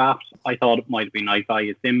player in the draft. I thought it might have been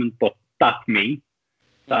Isaiah Simmons, but that's me.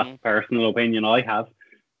 That's a personal opinion I have.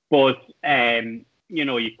 But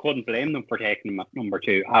you couldn't blame them for taking him at number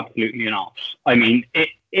 2. Absolutely not. I mean,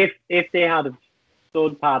 if they had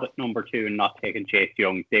stood pat at number 2 and not taken Chase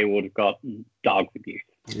Young, they would have gotten dog abuse.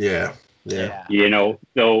 Yeah.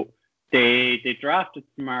 So they drafted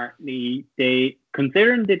smartly.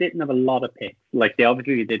 Considering they didn't have a lot of picks, like they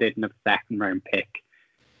didn't have a second round pick.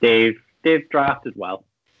 They've drafted well.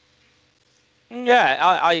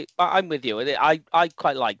 Yeah, I'm with you. I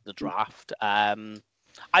quite like the draft.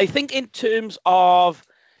 I think in terms of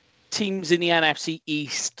teams in the NFC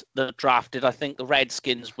East that drafted, I think the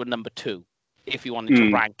Redskins were number 2, if you wanted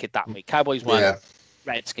to rank it that way. Cowboys 1,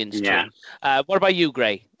 Redskins 2. What about you,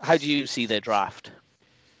 Gray? How do you see their draft?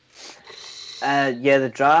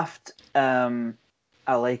 The draft I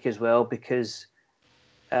like as well because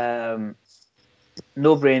no-brainer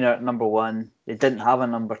at number 1. They didn't have a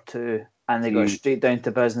number 2, and they got straight down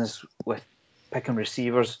to business with picking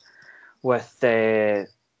receivers with the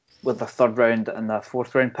 3rd round and the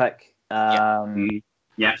 4th round pick.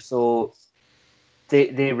 So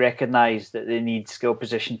they recognise that they need skill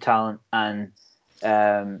position talent, and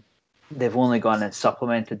they've only gone and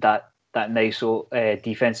supplemented that nice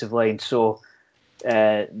defensive line. So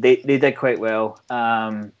they did quite well.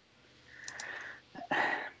 They're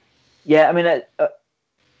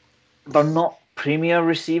not premier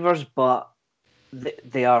receivers, but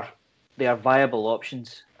they are viable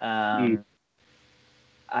options. And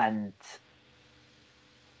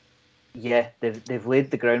they've laid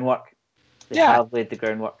the groundwork. They have laid the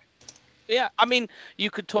groundwork. Yeah, I mean, you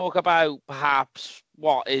could talk about perhaps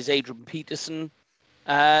what is Adrian Peterson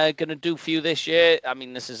going to do for you this year. I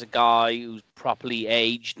mean, this is a guy who's properly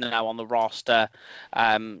aged now on the roster.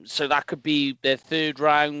 So that could be their 3rd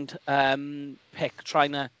round pick,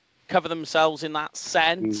 trying to cover themselves in that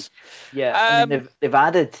sense. I mean, they've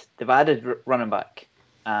added running back.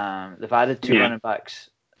 They've added 2 running backs.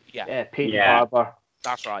 Peyton Barber.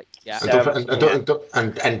 That's right. Yeah.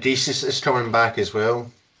 And Deese is coming back as well.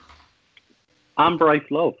 And Bryce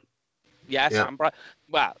Love. Yes, and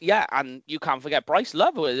and you can't forget Bryce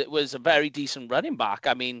Love was a very decent running back.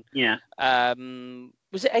 I mean,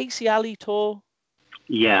 was it ACL he tore?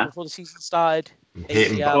 Yeah. Before the season started.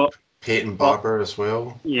 Peyton Barber as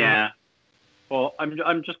well. Yeah. Well,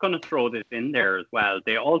 I'm just going to throw this in there as well.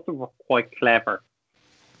 They also were quite clever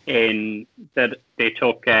in that they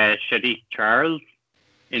took Shadiq Charles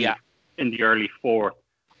in the early 4th,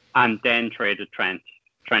 and then traded Trent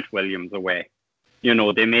Williams away.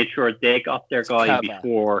 They made sure they got their guy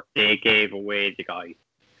before they gave away the guy.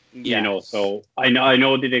 Yes. So I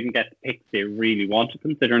know they didn't get the picks they really wanted,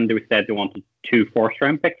 considering they said they wanted 2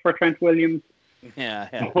 4th-round picks for Trent Williams.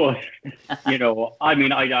 Yeah. But, I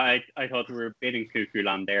mean, I thought they were a bit in cuckoo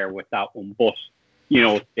land there with that one. But,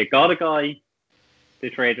 they got a guy, they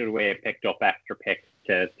traded away, picked up extra picks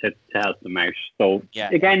to help them out. So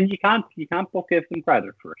again, you can't both give them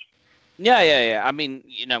credit for it. Yeah. I mean,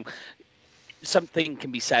 something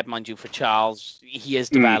can be said, mind you, for Charles. He is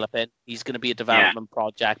developing. He's going to be a development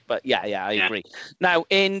project. But I agree. Now,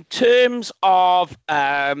 in terms of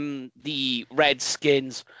the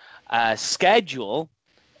Redskins' schedule,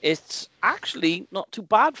 it's actually not too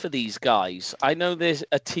bad for these guys. I know there's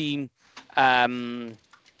a team, trying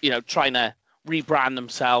to rebrand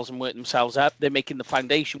themselves and work themselves up. They're making the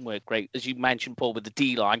foundation work great, as you mentioned, Paul, with the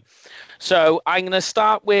D-line. So I'm going to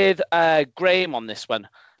start with Graham on this one.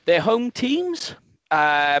 Their home teams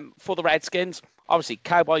for the Redskins, obviously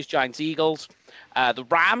Cowboys, Giants, Eagles, the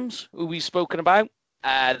Rams, who we've spoken about,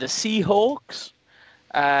 the Seahawks,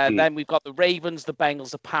 then we've got the Ravens, the Bengals,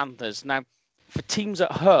 the Panthers. Now, for teams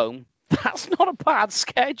at home, that's not a bad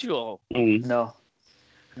schedule. No.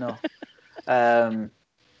 My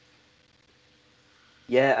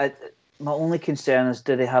only concern is,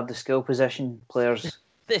 do they have the skill position players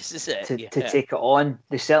this is it, to take it on?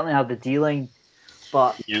 They certainly have the D-line,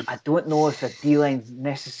 but I don't know if the D-line's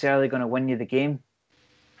necessarily going to win you the game.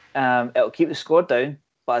 It'll keep the score down,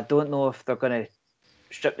 but I don't know if they're going to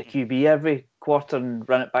strip the QB every quarter and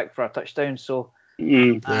run it back for a touchdown. So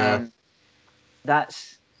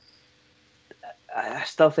that's... I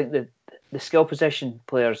still think that the skill position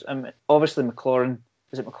players, obviously McLaurin,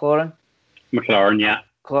 is it McLaurin? McLaurin, yeah.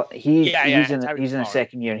 He's in the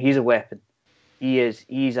second year and he's a weapon.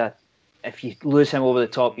 He's a... If you lose him over the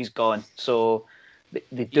top, he's gone. So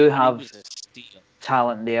they do have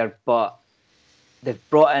talent there, but they've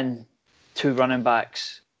brought in 2 running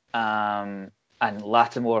backs and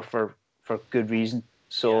Lattimore for good reason.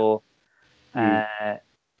 So, they've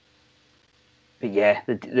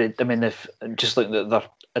just looked at their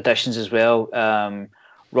additions as well.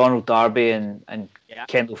 Ronald Darby and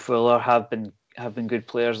Kendall Fuller have been good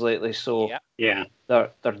players lately. So their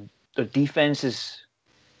defense is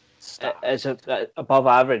above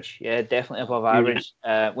average. Yeah, definitely above average.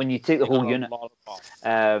 When you take the whole unit,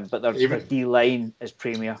 but their D-line is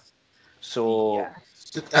premier. So.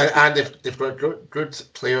 And they've got good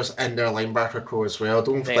players in their linebacker core as well.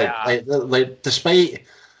 Like despite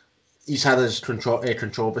he's had his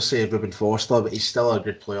controversy of Reuben Foster, but he's still a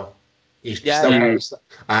good player.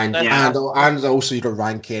 And also you got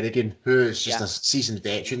Ryan Kerrigan, who is just a seasoned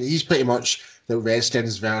veteran. He's pretty much the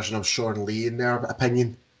Redskins version of Sean Lee in their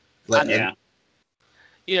opinion. Like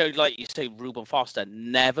you say, Reuben Foster,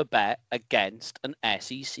 never bet against an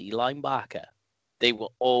SEC linebacker. They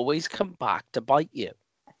will always come back to bite you.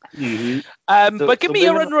 But give me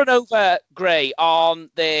a run over, Gray, on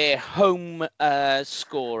their home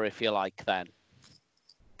score, if you like, then.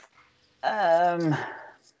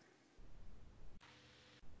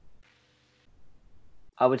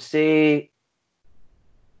 I would say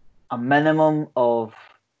a minimum of...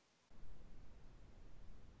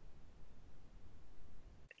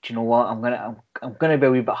 Do you know what? I'm gonna be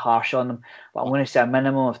a wee bit harsh on them, but I'm gonna say a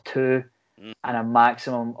minimum of 2 and a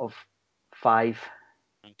maximum of 5.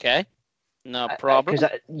 Okay, no problem.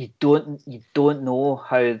 Because you don't know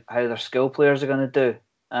how their skill players are going to do.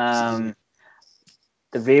 The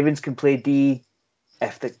Ravens can play D.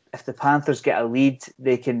 If the Panthers get a lead,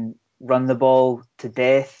 they can run the ball to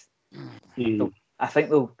death. So I think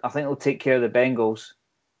they'll take care of the Bengals.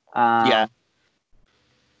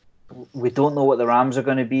 We don't know what the Rams are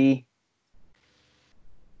going to be,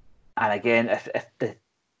 and again,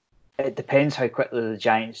 it depends how quickly the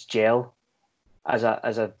Giants gel as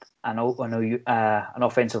an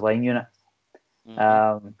offensive line unit.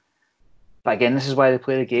 But again, this is why they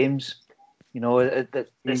play the games.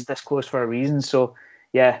 It's this close for a reason. So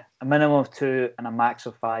a minimum of 2 and a max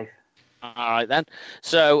of 5. All right then.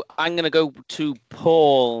 So I'm going to go to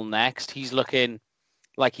Paul next. He's looking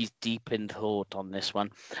like he's deep in thought on this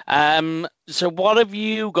one. So what have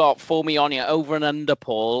you got for me on your over and under,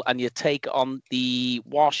 Paul, and your take on the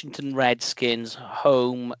Washington Redskins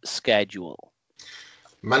home schedule?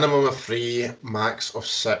 Minimum of 3, max of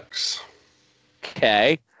 6.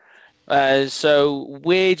 Okay. So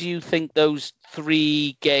where do you think those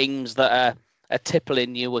 3 games that are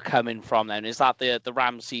tippling you were coming from then? Is that the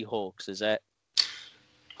Rams Seahawks, is it?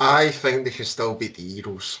 I think they can still beat the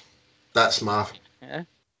Eagles. That's my... Yeah.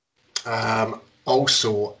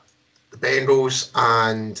 Also, the Bengals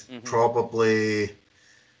and probably...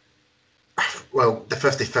 Well, the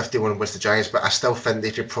 50-50 one was the Giants, but I still think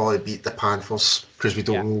they could probably beat the Panthers because we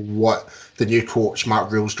don't know what the new coach,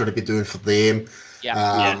 Matt Rule's going to be doing for them.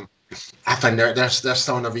 I think they're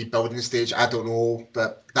still in a rebuilding stage. I don't know,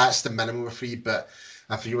 but that's the minimum of 3. But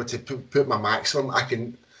if you were to put my maximum,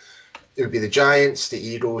 it would be the Giants, the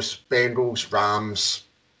Eagles, Bengals, Rams,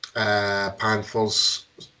 Panthers.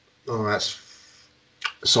 Oh, that's...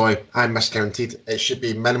 Sorry, I miscounted. It should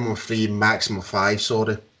be minimum 3, maximum 5,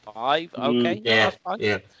 sorry. 5? Okay. Yeah, That's fine.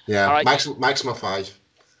 yeah. All right. Maximum 5.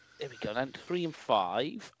 There we go then. 3 and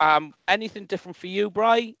 5. Anything different for you,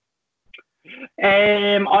 Bri?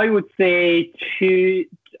 I would say 2.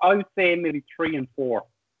 I would say maybe 3 and 4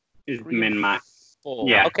 is the min max. 4.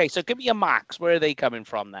 Yeah. Okay, so give me a max. Where are they coming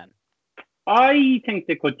from then? I think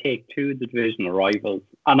they could take 2 of the divisional rivals,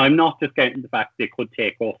 and I'm not discounting the fact they could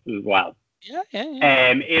take us as well. Yeah.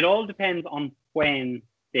 It all depends on when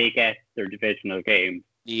they get their divisional games.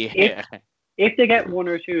 Yeah. If they get 1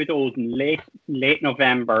 or 2 of those in late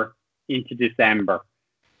November into December,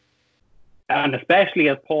 and especially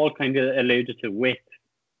as Paul kind of alluded to with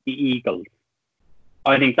the Eagles,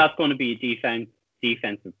 I think that's going to be a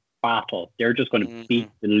defensive battle. They're just going to beat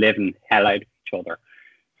the living hell out of each other.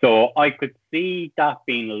 So I could see that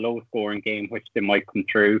being a low-scoring game, which they might come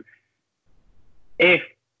through. If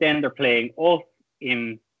then they're playing us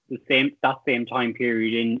in that same time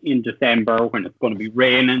period in December when it's going to be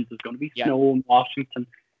raining, there's going to be snow in Washington,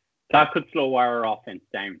 that could slow our offense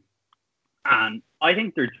down. And I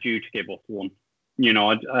think they're due to give us one. You know,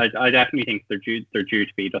 I definitely think they're due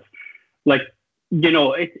to beat us. Like, you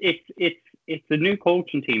know, it's a new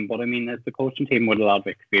coaching team, but I mean, it's a coaching team with a lot of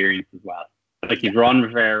experience as well. Like you've Ron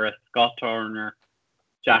Rivera, Scott Turner,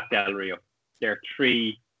 Jack Del Rio. They're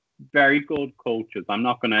 3 very good coaches. I'm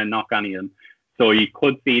not going to knock any of them. So you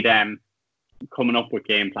could see them coming up with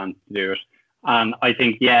game plans to do it. And I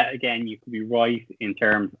think, again, you could be right in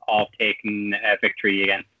terms of taking a victory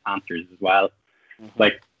against Panthers as well. Mm-hmm.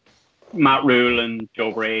 Like Matt Rule and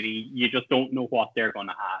Joe Brady, you just don't know what they're going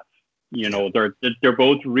to have. You know, they're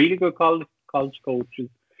both really good college coaches,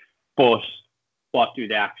 but what do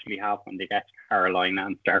they actually have when they get to Carolina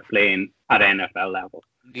and start playing at NFL level?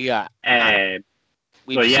 Yeah.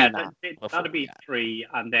 So that'll be 3,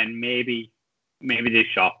 and then maybe they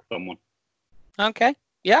shock someone. Okay.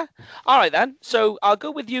 Yeah. All right then. So I'll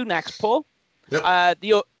go with you next, Paul. Yep.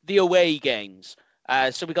 The away games.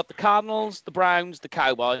 So we got the Cardinals, the Browns, the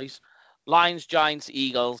Cowboys, Lions, Giants,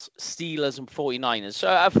 Eagles, Steelers, and 49ers. So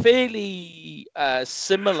a fairly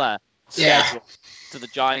similar schedule to the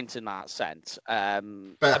Giants in that sense.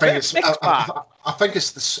 But I think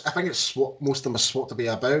it's what most of them are supposed to be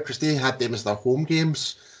about, because they had them as their home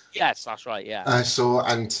games. Yes, that's right. Yeah.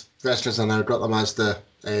 And wrestlers have now got them as the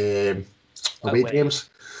away games.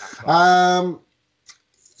 Right.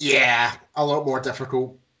 A lot more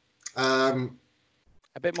difficult. A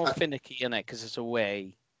bit more finicky in it because it's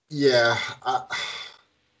away. Yeah.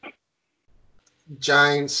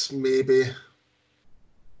 Giants maybe.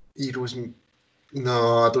 Eagles.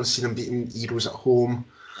 No, I don't see them beating Eagles at home.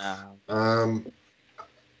 No.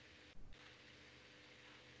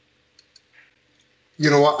 You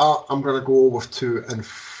know what? I'm going to go with 2 and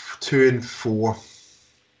 4.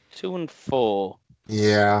 2 and 4.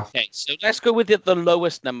 Yeah. Okay, so let's go with the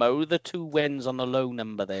lowest number. Who are the 2 wins on the low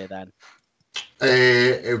number there then?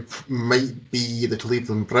 It might be the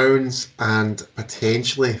Cleveland Browns and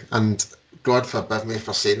potentially, and God forbid me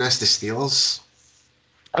for saying this, the Steelers.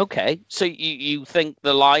 Okay, so you think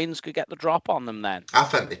the Lions could get the drop on them then? I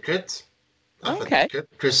think they could.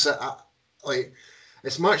 Because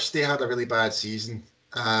as much they had a really bad season,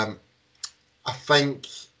 I think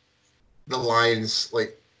the Lions,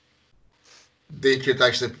 they could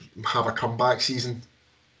actually have a comeback season.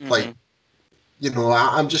 Mm-hmm.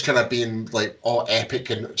 I'm just kind of being all epic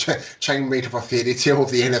and trying to make up a fairy tale of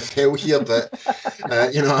the NFL here, but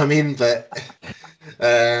you know what I mean? But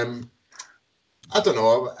I don't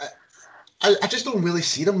know. I just don't really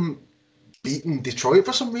see them beating Detroit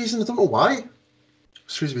for some reason. I don't know why.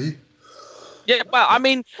 Excuse me. Yeah, well, I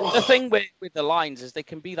mean, the thing with the Lions is they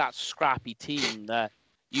can be that scrappy team that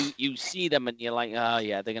you see them and you're like, oh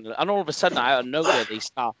yeah, they're gonna, and all of a sudden out of nowhere they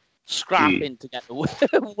start scrapping to get the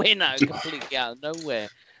win out completely out of nowhere.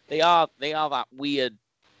 They are that weird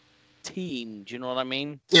team. Do you know what I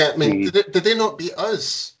mean? Yeah, I mean, did they not beat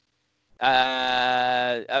us?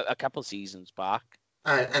 A couple seasons back.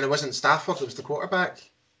 And it wasn't Stafford; it was the quarterback.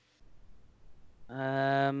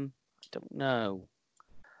 I don't know.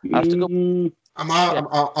 I have to go. Am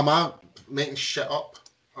I making shit up?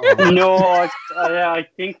 No, I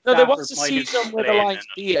think. No, there was a season where the Lions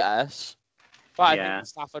beat us. But I think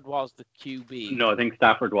Stafford was the QB. No, I think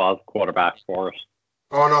Stafford was quarterback for us.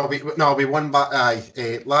 Oh no, we won back.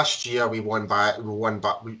 Last year we won back.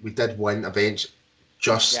 We did win eventually.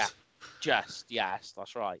 Yes,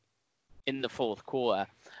 that's right. In the fourth quarter.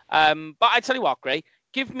 But I tell you what, Gray,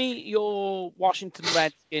 give me your Washington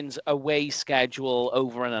Redskins away schedule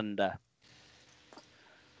over and under.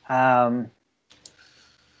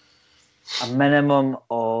 a minimum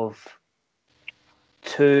of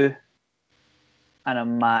 2 and a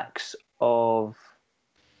max of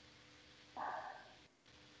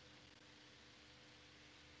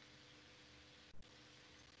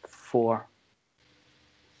 4,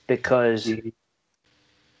 because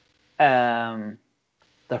they're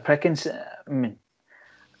picking. I mean,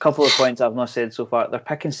 a couple of points I've not said so far. They're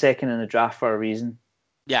picking second in the draft for a reason.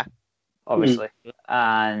 Yeah, obviously.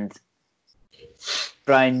 And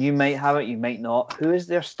Brian, you might have it, you might not. Who is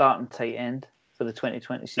their starting tight end for the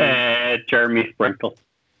 2020 season? Jeremy Sprinkle.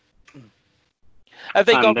 Have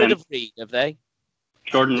they got rid of Reed? Have they?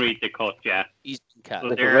 Jordan Reed they cut, yeah. He's been cut. So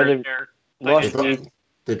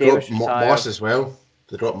they dropped Moss as well.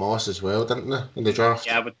 They dropped Moss as well, didn't they, in the draft?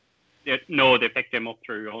 Yeah, but they picked him up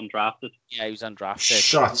through undrafted. Yeah, he was undrafted.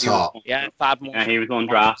 Shut up. Yeah, Thad Moss. Yeah, he was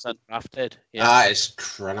undrafted. Yeah. That is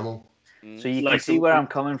criminal. So you can see where I'm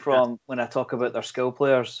coming from when I talk about their skill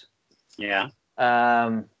players. Yeah.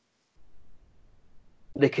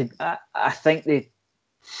 They could. I think they.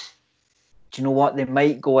 Do you know what? They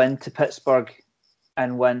might go into Pittsburgh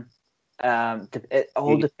and win. It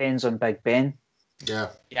all depends on Big Ben. Yeah.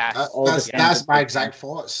 Yeah. That's my exact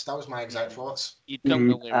thoughts. That was my exact thoughts. You don't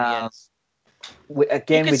know where he is.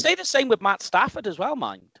 Again, you can say the same with Matt Stafford as well,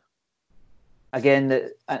 mind.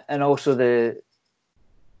 Again, and also the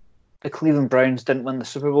Cleveland Browns didn't win the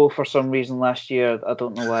Super Bowl for some reason last year. I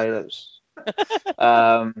don't know why. That was.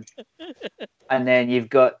 And then you've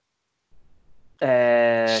got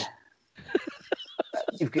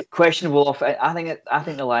questionable offense. I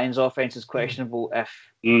think the Lions' offense is questionable if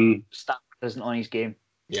Stafford isn't on his game.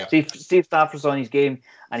 Yeah. Steve Stafford's on his game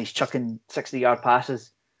and he's chucking 60-yard passes.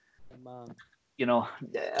 Man. You know.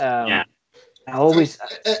 Yeah. I always.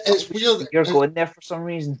 It's weird. You're going there for some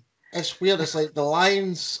reason. It's weird. It's like the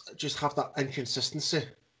Lions just have that inconsistency.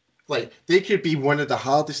 Like, they could be one of the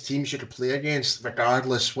hardest teams you could play against,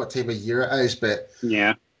 regardless what time of year it is. But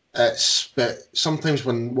but sometimes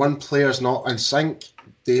when one player's not in sync,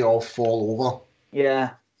 they all fall over.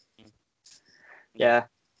 Yeah. Yeah.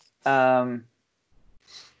 I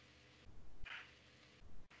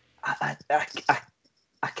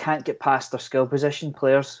can't get past their skill position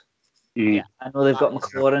players. Yeah. I know they've got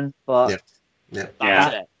McLaurin, but Yeah.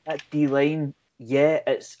 That D-line,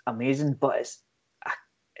 it's amazing, but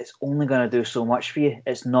it's only going to do so much for you.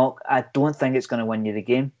 It's not. I don't think it's going to win you the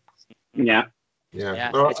game. Yeah.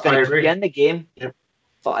 No, it's going to be in the game, Yep.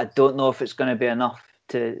 but I don't know if it's going to be enough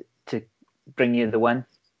to bring you the win.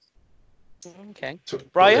 Okay,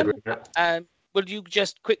 Brian, will you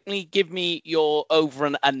just quickly give me your over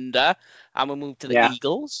and under, and we'll move to the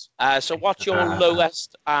Eagles. So, what's your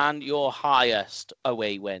lowest and your highest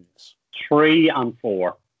away wins? 3 and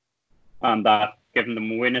 4, and that's giving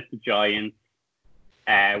them a win at the Giants,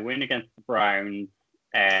 win against the Browns,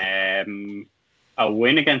 a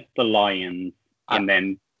win against the Lions, and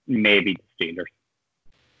then maybe the Steelers.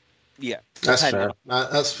 Yeah, that's fair.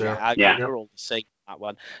 That's fair. Yeah, you're all the same on that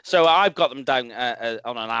one. So I've got them down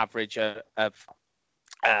on an average of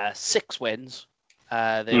 6 wins.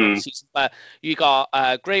 The season. But you got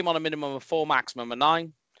Graham on a minimum of 4, maximum of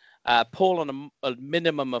 9. Paul on a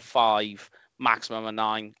minimum of 5, maximum of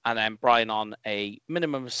 9, and then Brian on a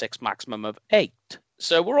minimum of 6, maximum of 8.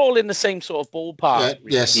 So we're all in the same sort of ballpark.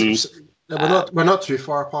 Yes, we're not too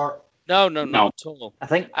far apart. No, not at all. I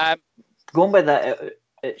think going by that,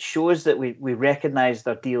 it shows that we recognise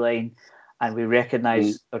their D-line and we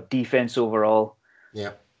recognise their defence overall.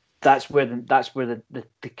 Yeah, that's where the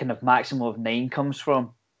kind of maximum of 9 comes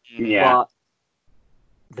from. Yeah,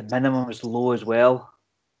 but the minimum is low as well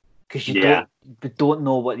because you don't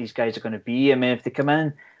know what these guys are going to be. I mean, if they come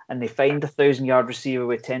in and they find a 1,000-yard receiver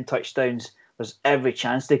with 10 touchdowns, there's every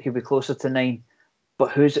chance they could be closer to 9.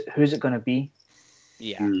 But who's it going to be?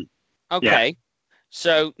 Yeah. Okay. Yeah.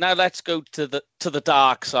 So now let's go to the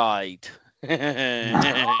dark side.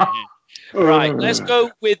 Right, let's go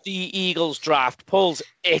with the Eagles draft. Paul's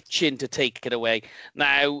itching to take it away.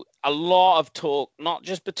 Now, a lot of talk, not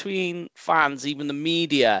just between fans, even the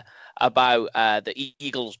media, about the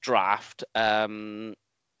Eagles draft. I mean,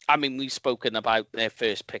 we've spoken about their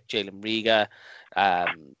first pick, Jalen Reagor.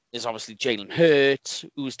 There's obviously Jalen Hurts,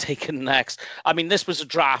 who was taken next. I mean, this was a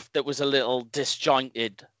draft that was a little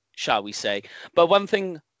disjointed, shall we say. But one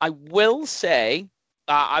thing I will say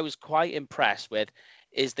I was quite impressed with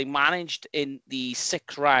is they managed in the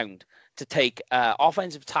 6th round to take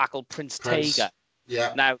offensive tackle Prince Tega.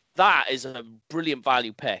 Yeah. Now, that is a brilliant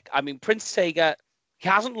value pick. I mean, Prince Tega, he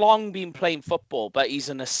hasn't long been playing football, but he's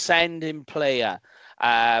an ascending player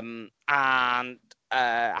and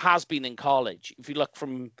has been in college. If you look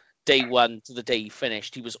from day one to the day he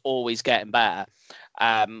finished, he was always getting better.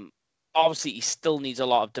 obviously he still needs a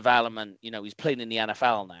lot of development. You know, he's playing in the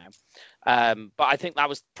NFL now. But I think that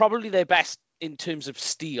was probably their best in terms of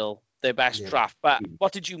steal, their best draft. But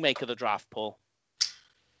what did you make of the draft, Paul?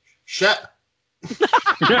 Shit.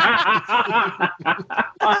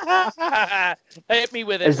 Hit me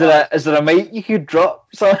with it. Is there a mic you could drop?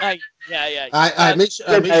 Sorry. Yeah. I make sure.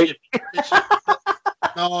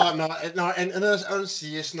 No. And on a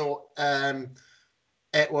serious note,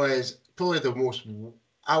 it was probably the most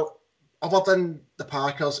other than the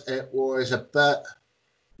Packers. It was a bit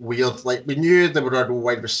weird. Like, we knew they were a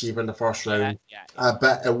wide receiver in the first round,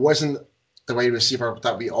 but it wasn't the wide receiver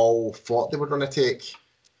that we all thought they were going to take.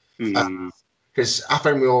 Because I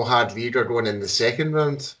think we all had Reader going in the second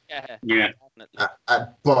round. Yeah.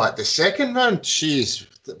 But the second round, jeez,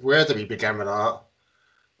 where do we begin with that?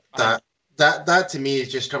 That to me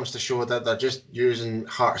just comes to show that they're just using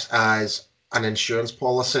Hurts as an insurance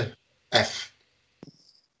policy, if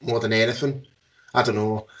more than anything. I don't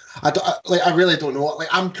know. I really don't know. Like,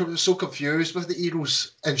 I'm so confused with the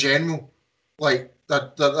Eagles in general. Like,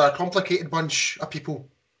 they're a complicated bunch of people.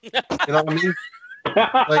 You know what I mean?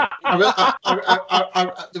 Like,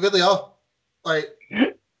 they really are. Like,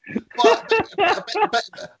 but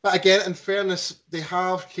again, in fairness, they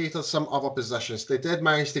have catered some other positions. They did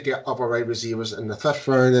manage to get other wide receivers in the 5th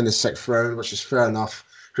round and the 6th round, which is fair enough,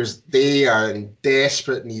 because they are in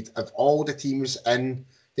desperate need of all the teams in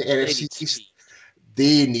the NFC East.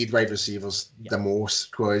 They need wide receivers the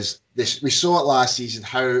most, because we saw it last season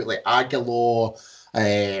how, like, Aguilar,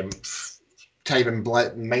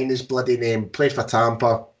 Kyron Miner's bloody name, played for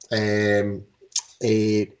Tampa.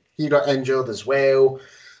 He got injured as well.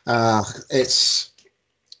 There's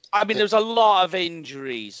a lot of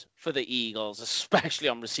injuries for the Eagles, especially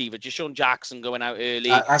on receiver. Deshaun Jackson going out early.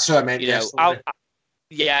 That's what I meant.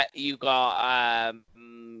 You got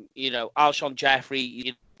Alshon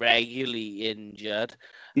Jeffrey regularly injured.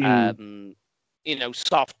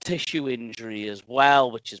 Soft tissue injury as well,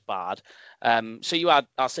 which is bad. So you had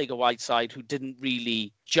Arcega Whiteside, who didn't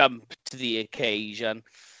really jump to the occasion.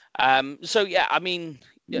 They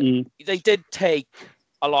did take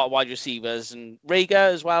a lot of wide receivers, and Rager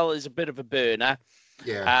as well is a bit of a burner.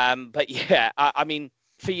 Yeah.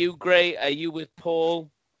 For you, Gray, are you with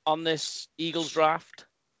Paul on this Eagles draft?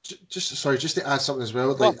 Just to add something as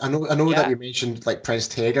well. Like, I know that we mentioned, like, Prince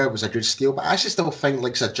Tega was a good steal, but I actually still think,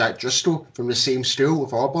 like, Sir Jack Driscoll from the same school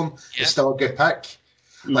with Auburn is still a good pick.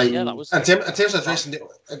 Like, in terms of addressing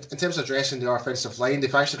the offensive line,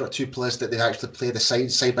 they've actually got 2 players that they actually play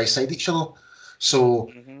side by side each other.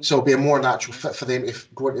 So it'll be a more natural fit for them to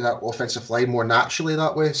go into that offensive line more naturally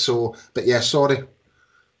that way. So, but yeah, sorry.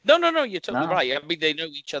 No, you're totally right. I mean, they know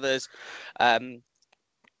each other's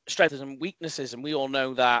strengths and weaknesses, and we all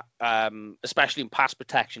know that, especially in pass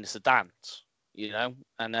protection, it's a dance, you know.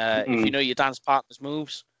 And if you know your dance partner's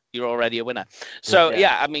moves, you're already a winner. So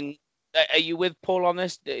are you with Paul on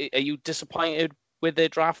this? Are you disappointed with their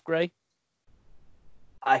draft, Gray?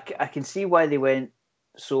 I can see why they went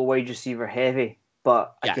so wide receiver heavy,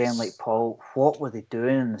 but again, like Paul, what were they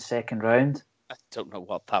doing in the second round? I don't know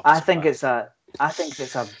what that was. I think it's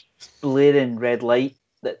a blaring red light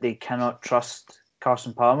that they cannot trust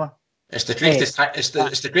Carson Palmer. It's the greatest.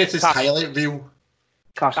 It's the greatest highlight reel.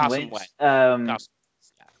 Carson Wentz.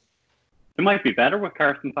 It might be better with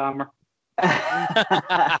Carson Palmer.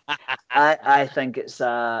 I think it's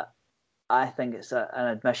an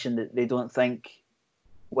admission that they don't think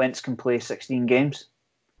Wentz can play 16 games.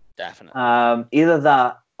 Definitely. Either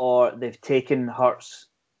that, or they've taken Hurts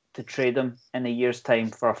to trade him in a year's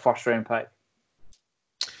time for a 1st round pick.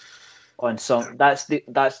 On some, that's the.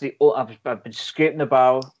 I've been scraping the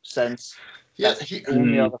barrel since. That's the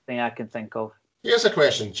only other thing I can think of. Here's a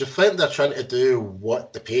question: do you think they're trying to do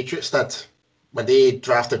what the Patriots did when they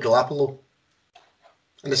drafted Garoppolo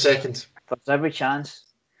in the second? There's every chance.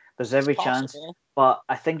 But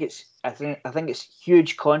I think it's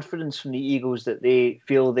huge confidence from the Eagles that they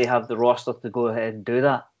feel they have the roster to go ahead and do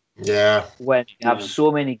that. Yeah. When they have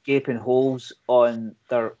so many gaping holes on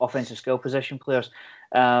their offensive skill position players.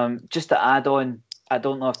 Just to add on, I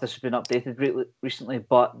don't know if this has been updated recently,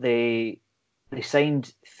 but they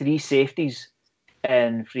signed 3 safeties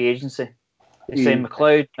in free agency. They signed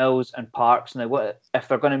McLeod, Mills, and Parks. Now, what if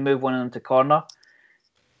they're going to move one of them to corner?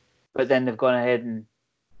 But then they've gone ahead and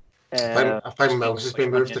I think Mills has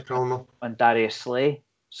been moved to corner on Darius Slay.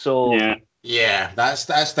 So that's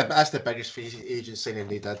the biggest free agent signing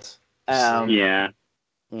they did. But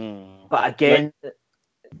again, do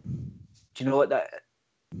you know what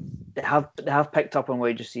they have picked up on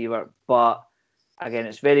wide receiver, but again,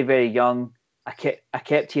 it's very, very young. I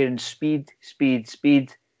kept hearing speed.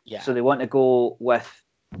 Yeah. So they want to go with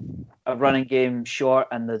a running game short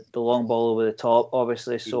and the long ball over the top,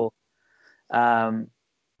 obviously. So,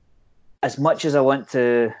 as much as I want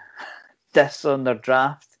to diss on their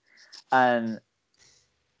draft, and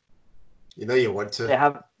you want to,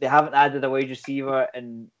 they haven't added a wide receiver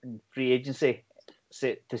in free agency,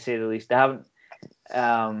 to say the least. They haven't,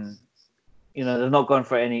 they've not gone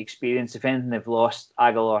for any experience. If anything, they've lost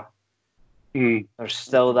Aguilar. There's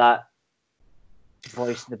still that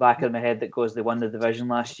voice in the back of my head that goes, they won the division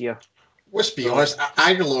last year. Let's be honest,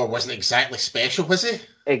 Aguilar wasn't exactly special, was he?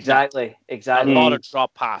 Exactly. A lot of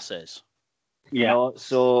drop passes. Yeah.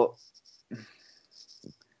 So,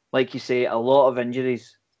 like you say, a lot of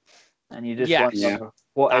injuries, and you just wonder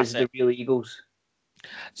what is the real Eagles.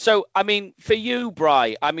 So, I mean, for you,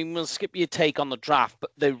 Bri, I mean, we'll skip your take on the draft,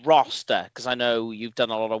 but the roster, because I know you've done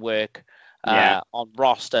a lot of work on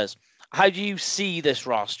rosters. How do you see this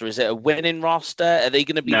roster? Is it a winning roster? Are they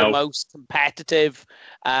going to be the most competitive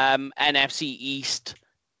NFC East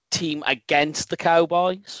team against the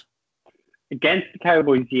Cowboys? Against the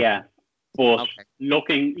Cowboys, yeah. But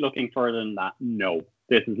looking further than that, no.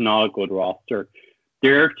 This is not a good roster.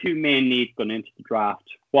 There are two main needs going into the draft.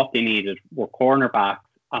 What they needed were cornerbacks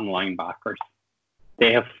and linebackers.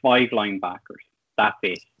 They have 5 linebackers. That's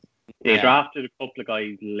it. They drafted a couple of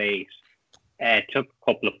guys late. Took a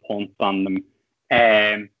couple of punts on them.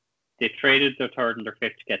 They traded their 3rd and their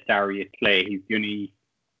 5th to get Darius Slay. He's the only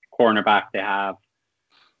cornerback they have.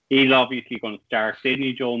 He's obviously going to start.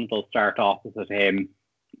 Sidney Jones will start opposite him,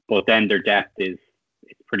 but then their depth it's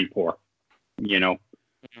pretty poor,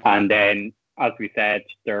 And then, as we said,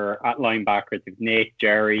 they're at linebackers of Nate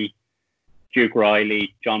Jerry, Duke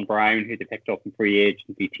Riley, John Brown, who they picked up in free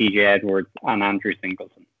agency, TJ Edwards, and Andrew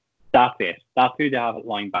Singleton. That's it. That's who they have at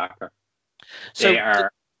linebacker. They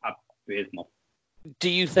are abysmal. Do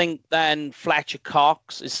you think then Fletcher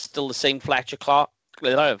Cox is still the same Fletcher Cox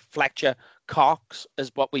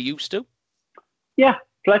as what we used to? Yeah,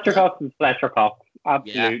 Fletcher Cox is Fletcher Cox.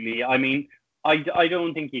 Absolutely. Yeah. I mean, I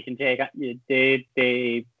don't think you can take it.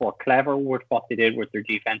 They were clever with what they did with their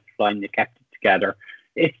defensive line. They kept it together.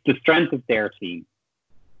 It's the strength of their team.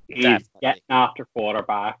 He's getting after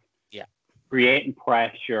quarterback, creating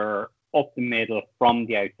pressure up the middle from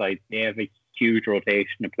the outside. They have a huge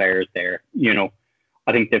rotation of players there.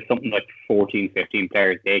 I think there's something like 14, 15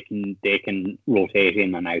 players they can rotate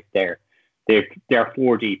in and out there. They're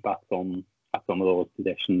 4 deep at some of those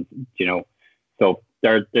positions. So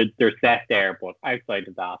they're set there, but outside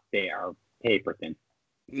of that, they are paper thin.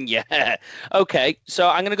 Yeah. Okay. So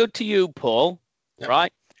I'm going to go to you, Paul. Yep.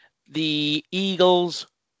 Right. The Eagles'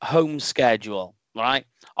 home schedule. Right.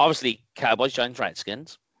 Obviously, Cowboys, Giants,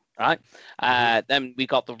 Redskins. Right. Then we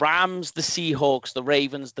got the Rams, the Seahawks, the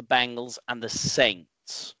Ravens, the Bengals, and the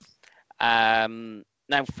Saints.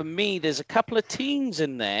 Now, for me, there's a couple of teams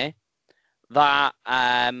in there that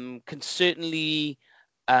can certainly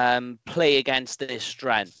play against their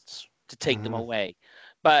strengths to take them away.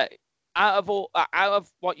 But out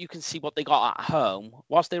of what you can see, what they got at home,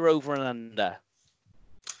 what's their over and under?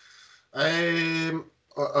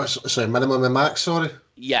 Sorry, minimum and max. Sorry.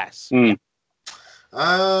 Yes. Minimum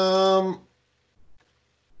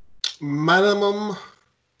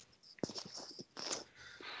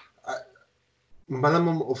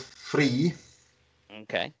of 3.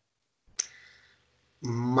 Okay.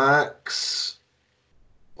 Max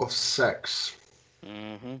of 6.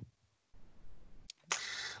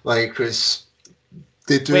 Because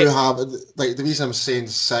they do have, the reason I'm saying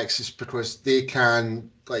 6 is because they can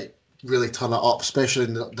really turn it up, especially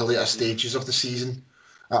in the later stages of the season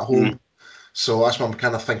at home. So that's what I'm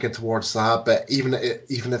kind of thinking towards that. But even if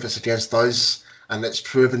it's against us, and it's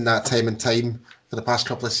proven that time and time for the past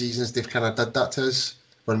couple of seasons, they've kind of did that to us.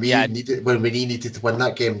 When we needed to win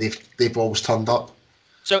that game, they've always turned up.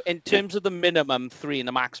 So in terms of the minimum 3 and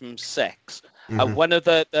the maximum 6, one of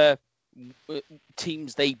the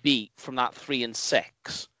teams they beat from that 3 and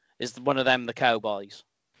 6 is one of them the Cowboys?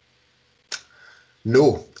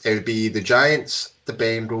 No, it would be the Giants, the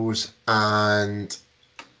Bengals, and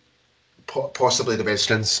possibly the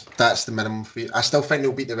Redskins. That's the minimum for you. I still think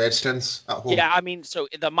they'll beat the Redskins at home. Yeah, I mean, so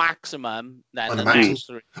the maximum then. The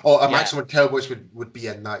maximum. Maximum Cowboys would be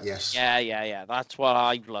in that, yes. Yeah. That's what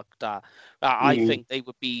I've looked at. I think they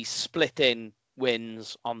would be splitting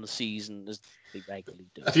wins on the season as they regularly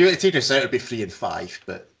do. If you were to take us out, it would be 3 and 5,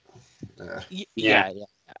 but... Yeah.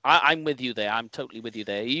 I'm with you there. I'm totally with you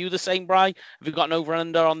there. Are you the same, Bri? Have you got an over and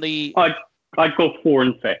under on the... I'd go 4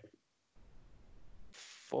 and 6.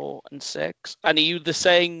 4 and 6. And are you the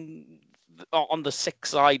same on the 6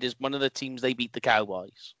 side as one of the teams they beat the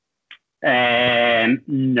Cowboys?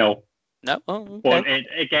 No. No? Oh, okay. But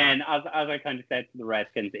again, as I kind of said to the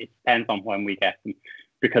Redskins, it depends on when we get them.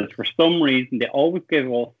 Because for some reason, they always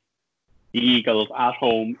give us the Eagles at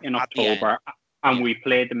home in October, and we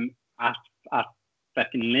play them at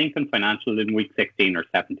fucking Lincoln Financial in week 16 or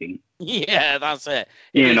 17. Yeah, that's it.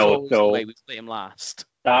 So the way we play them last.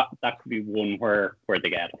 That could be one where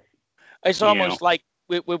they get us. It's almost like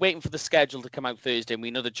we're waiting for the schedule to come out Thursday, and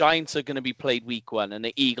we know the Giants are going to be played week 1, and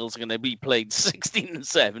the Eagles are going to be played 16 and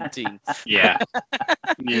 17. Yeah.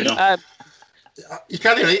 You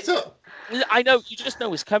can't relate to it. I know, you just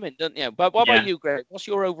know it's coming, don't you? But what about you, Greg? What's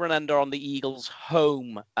your over and under on the Eagles'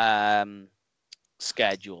 home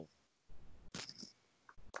schedule?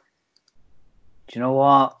 Do you know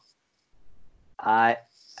what?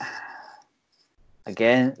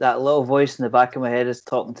 Again, that little voice in the back of my head is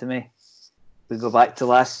talking to me. We go back to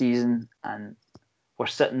last season, and we're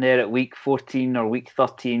sitting there at week 14 or week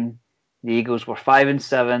 13. The Eagles were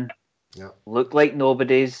 5-7, looked like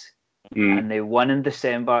nobodies, and they won in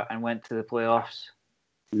December and went to the playoffs.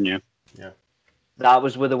 Yeah. That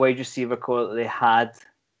was with the wide receiver core that they had.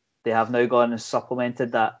 They have now gone and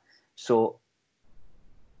supplemented that. So,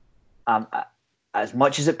 as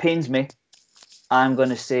much as it pains me, I'm going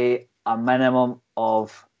to say a minimum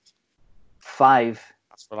of 5.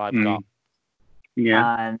 That's what I've got.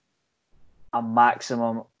 Yeah. And a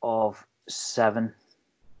maximum of 7.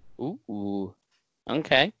 Ooh.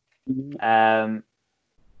 Okay. We've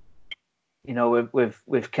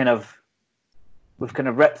kind of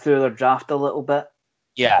ripped through their draft a little bit.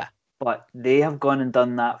 Yeah. But they have gone and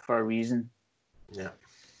done that for a reason. Yeah.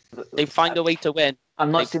 They find a way to win.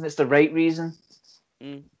 I'm not saying it's the right reason,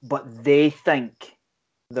 but they think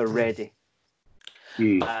they're ready.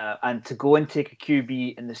 And to go and take a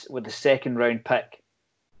QB with the second round pick,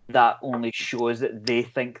 that only shows that they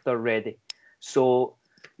think they're ready. So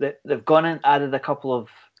they've gone and added a couple of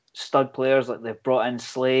stud players, like they've brought in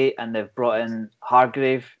Slay and they've brought in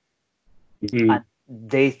Hargrave, and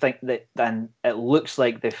they think that, and it looks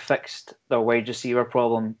like they've fixed their wide receiver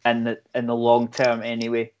problem in the long term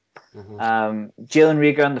anyway. Jalen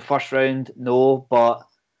Reagor in the first round, no, but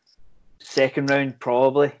second round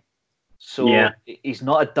probably. So he's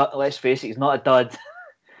not a dud. Let's face it, he's not a dud.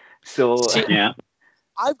 So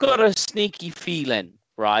I've got a sneaky feeling,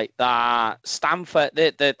 right, that Stanford,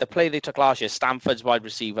 the play they took last year, Stanford's wide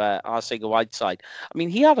receiver, Arcega-Whiteside, I mean,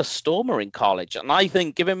 he had a stormer in college, and I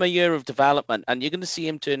think give him a year of development, and you're going to see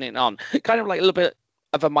him turn it on. Kind of like a little bit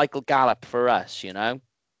of a Michael Gallup for us, you know?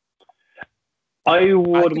 I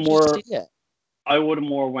would have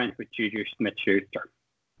more went with Juju Smith-Schuster.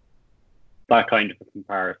 That kind of a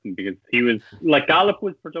comparison, because he was like Gallup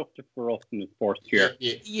was productive for us in his first year.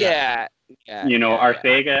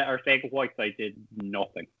 Arcega-Whiteside did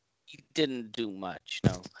nothing. He didn't do much.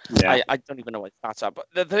 No, I don't even know what that's at. But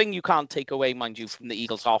the thing you can't take away, mind you, from the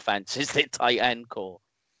Eagles' offense is their tight end core.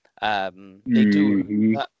 They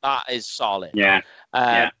do that is solid.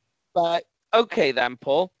 But okay then,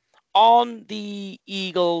 Paul. On the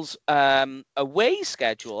Eagles' away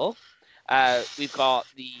schedule. We've got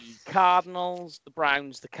the Cardinals, the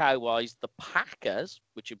Browns, the Cowboys, the Packers,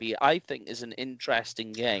 which would be, I think, is an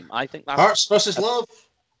interesting game. I think that's Hearts versus love.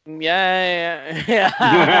 Yeah.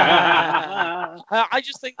 I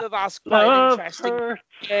just think that's quite an interesting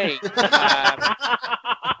game.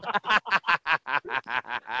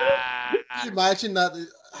 Can you imagine that?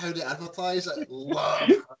 How they advertise it? Love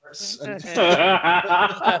hurts.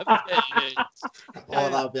 Oh,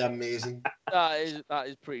 that'd be amazing. That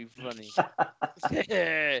is pretty funny.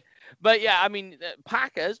 But yeah, I mean,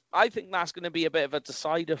 Packers, I think that's going to be a bit of a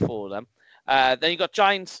decider for them. Then you got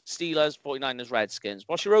Giants, Steelers, 49ers, Redskins.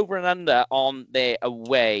 What's your over and under on their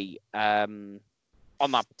away on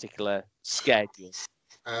that particular schedule?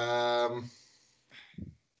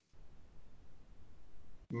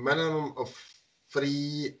 Minimum of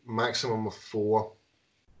 3, maximum of 4.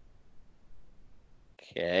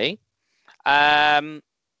 Okay.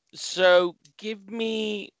 So give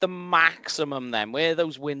me the maximum then. Where are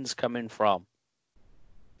those wins coming from?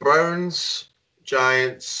 Browns,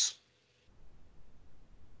 Giants,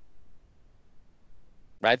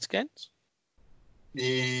 Redskins?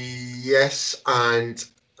 Yes, and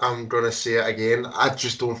I'm going to say it again. I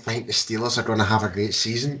just don't think the Steelers are going to have a great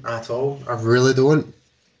season at all. I really don't.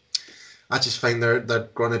 I just find they're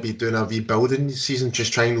going to be doing a rebuilding season,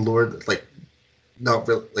 just trying to lower, not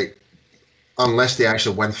really, unless they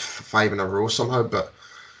actually win 5 in a row somehow. But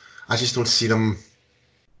I just don't see them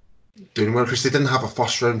doing well because they didn't have a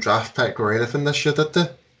first-round draft pick or anything this year, did they?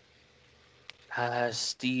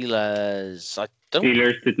 Steelers.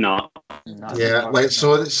 Steelers did not.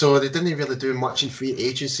 So they didn't really do much in free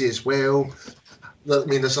agency as well. I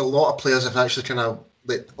mean, there's a lot of players that have actually kind of,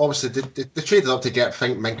 obviously, they traded up to get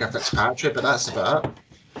Minka Fitzpatrick, but that's about it.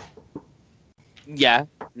 Yeah.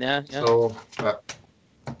 So,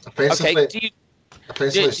 offensively, okay.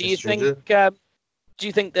 do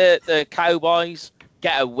you think the Cowboys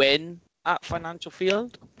get a win at Financial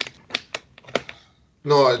Field?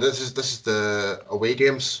 No, this is the away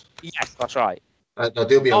games. Yes, that's right. No,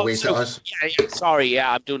 they'll be away to us. Yeah. Sorry,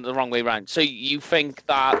 I'm doing it the wrong way around. So you think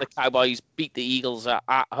that the Cowboys beat the Eagles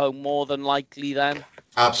at home more than likely then?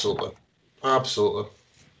 Absolutely.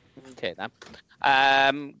 Okay, then.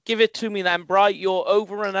 Give it to me then, Bright. You're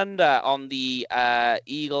over and under on the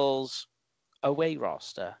Eagles away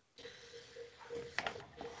roster.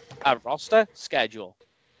 Roster schedule.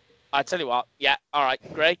 I tell you what. Yeah. All right.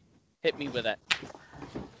 Great. Hit me with it.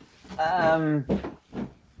 I'm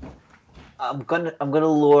gonna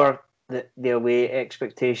lower the away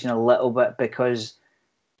expectation a little bit because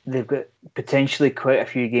they've got potentially quite a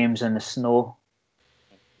few games in the snow.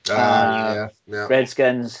 Yeah.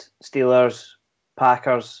 Redskins, Steelers,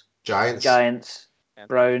 Packers, Giants,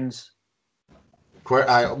 Browns.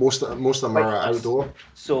 Most of them are outdoor.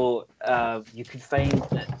 So you could find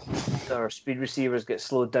that their speed receivers get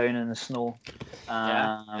slowed down in the snow.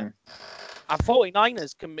 And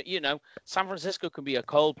 49ers can, San Francisco can be a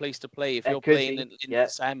cold place to play if you're playing in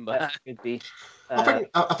December. It could be. I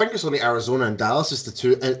think it's only Arizona and Dallas is the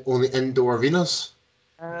two only indoor arenas.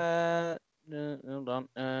 No, hold on.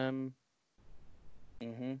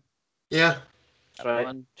 Yeah. Right.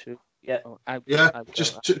 1, 2. Yeah.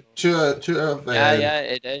 Just two out of.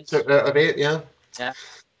 It is. 2 out of 8. Yeah. Yeah.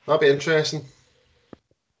 That'd be interesting.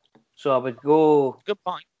 So I would go. Good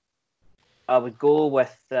point. I would go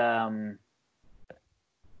with. I'm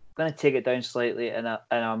going to take it down slightly and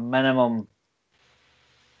a minimum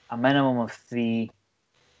of 3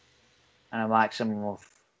 and a maximum of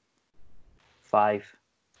 5.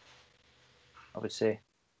 I would say,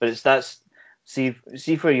 but that's see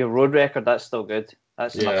for your road record, that's still good.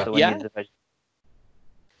 That's enough to win the division.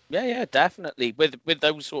 Yeah, definitely. With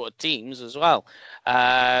those sort of teams as well.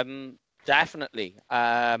 Definitely.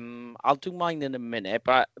 I'll do mine in a minute.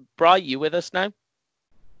 But Bri, you with us now?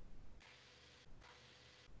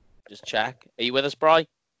 Just check. Are you with us, Bri?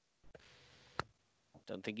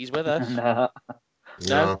 Don't think he's with us.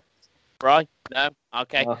 No. Bri? No.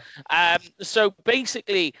 Okay. No. So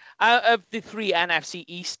basically, out of the 3 NFC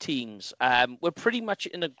East teams, we're pretty much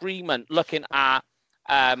in agreement looking at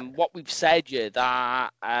what we've said here,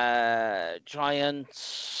 that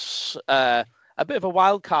Giants, a bit of a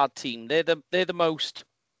wild card team. They're the most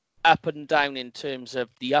up and down in terms of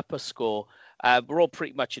the upper score. We're all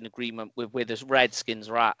pretty much in agreement with where the Redskins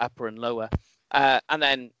are at, upper and lower. And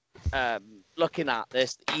then looking at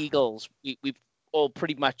this, the Eagles, we've all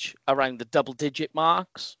pretty much around the double-digit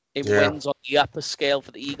marks in wins on the upper scale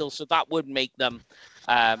for the Eagles. So that would make them,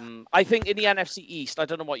 I think, in the NFC East, I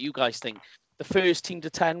don't know what you guys think, the first team to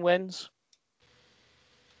 10 wins.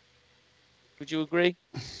 Would you agree?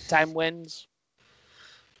 10 wins?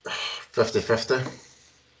 50-50.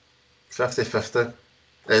 50-50.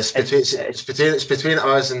 It's between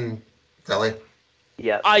us and Philly.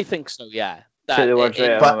 Yeah. I think so, yeah.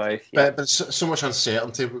 But so much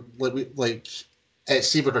uncertainty. Like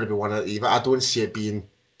it's either going to be one or either. I don't see it being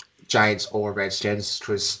Giants or Redskins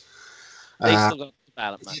because they still got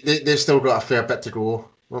development. They've still got a fair bit to go.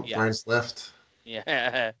 Brian's left.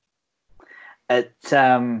 Yeah. It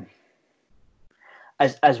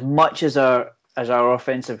as much as our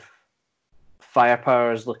offensive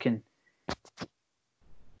firepower is looking,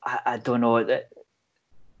 I don't know.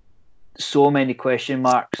 So many question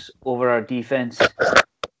marks over our defense.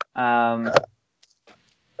 Adding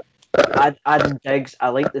Diggs, I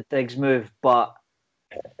like the Diggs move, but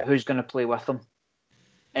who's going to play with him?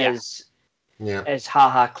 Is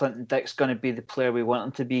Clinton Dix going to be the player we want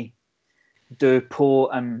him to be? Do Poe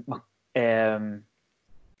and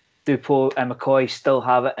McCoy still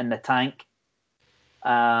have it in the tank?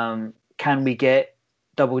 Can we get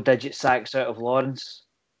double-digit sacks out of Lawrence?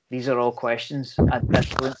 These are all questions. I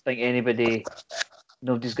don't think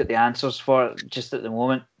nobody's got the answers for it just at the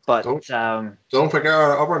moment. But don't forget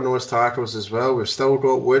our other nose tackles as well. We've still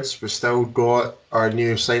got Woods. We've still got our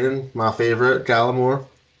new signing, my favourite, Gallimore.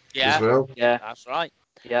 Yeah, as well. Yeah, that's right.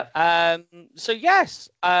 Yeah. So yes,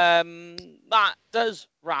 that does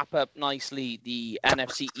wrap up nicely the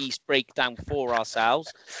NFC East breakdown for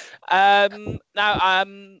ourselves. Now,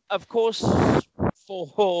 of course,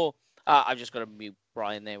 for I've just got to mute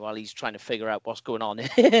Brian there while he's trying to figure out what's going on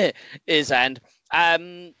at his end.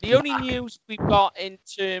 The only news we've got in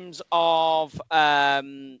terms of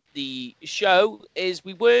the show is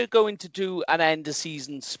we were going to do an end of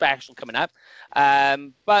season special coming up,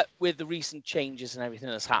 but with the recent changes and everything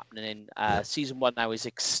that's happening, season 1 now is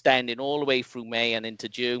extending all the way through May and into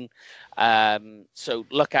June. So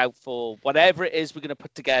look out for whatever it is we're going to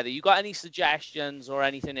put together. You got any suggestions or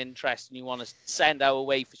anything interesting you want to send our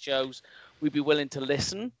way for shows? We'd be willing to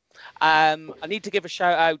listen. I need to give a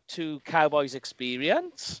shout out to Cowboys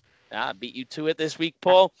Experience. I beat you to it this week,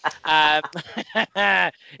 Paul.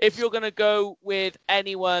 If you're going to go with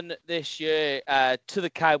anyone this year to the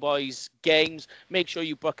Cowboys games, make sure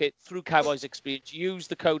you book it through Cowboys Experience. Use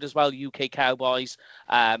the code as well, UK Cowboys,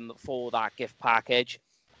 for that gift package.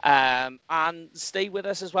 And stay with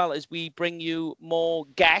us as well as we bring you more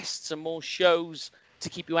guests and more shows to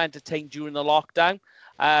keep you entertained during the lockdown.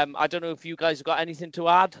 I don't know if you guys have got anything to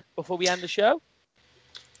add before we end the show.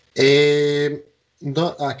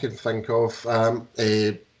 Not I can think of.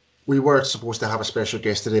 We were supposed to have a special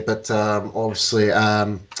guest today, but obviously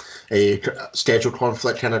a schedule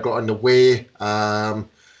conflict kind of got in the way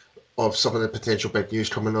of some of the potential big news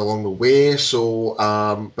coming along the way. So,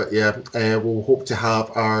 but yeah, we'll hope to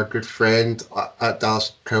have our good friend at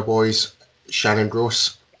Dallas Cowboys, Shannon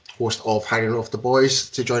Gross, host of Hanging Off the Boys,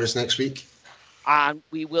 to join us next week. And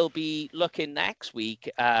we will be looking next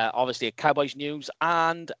week, obviously, at Cowboys news,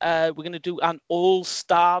 and we're going to do an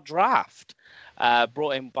all-star draft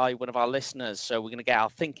brought in by one of our listeners. So we're going to get our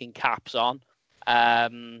thinking caps on,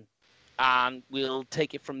 and we'll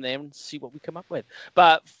take it from there and see what we come up with.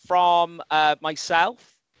 But from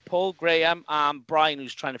myself, Paul, Graham, and Brian,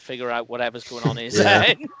 who's trying to figure out whatever's going on his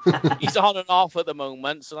end. He's on and off at the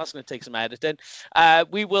moment, so that's going to take some editing.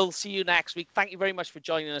 We will see you next week. Thank you very much for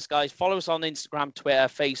joining us, guys. Follow us on Instagram, Twitter,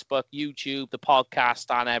 Facebook, YouTube, the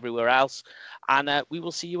podcast, and everywhere else. And we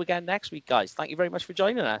will see you again next week, guys. Thank you very much for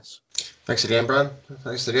joining us. Thanks again, Brian.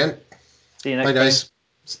 Thanks again. See you next Bye, time. guys.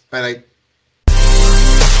 Bye, night.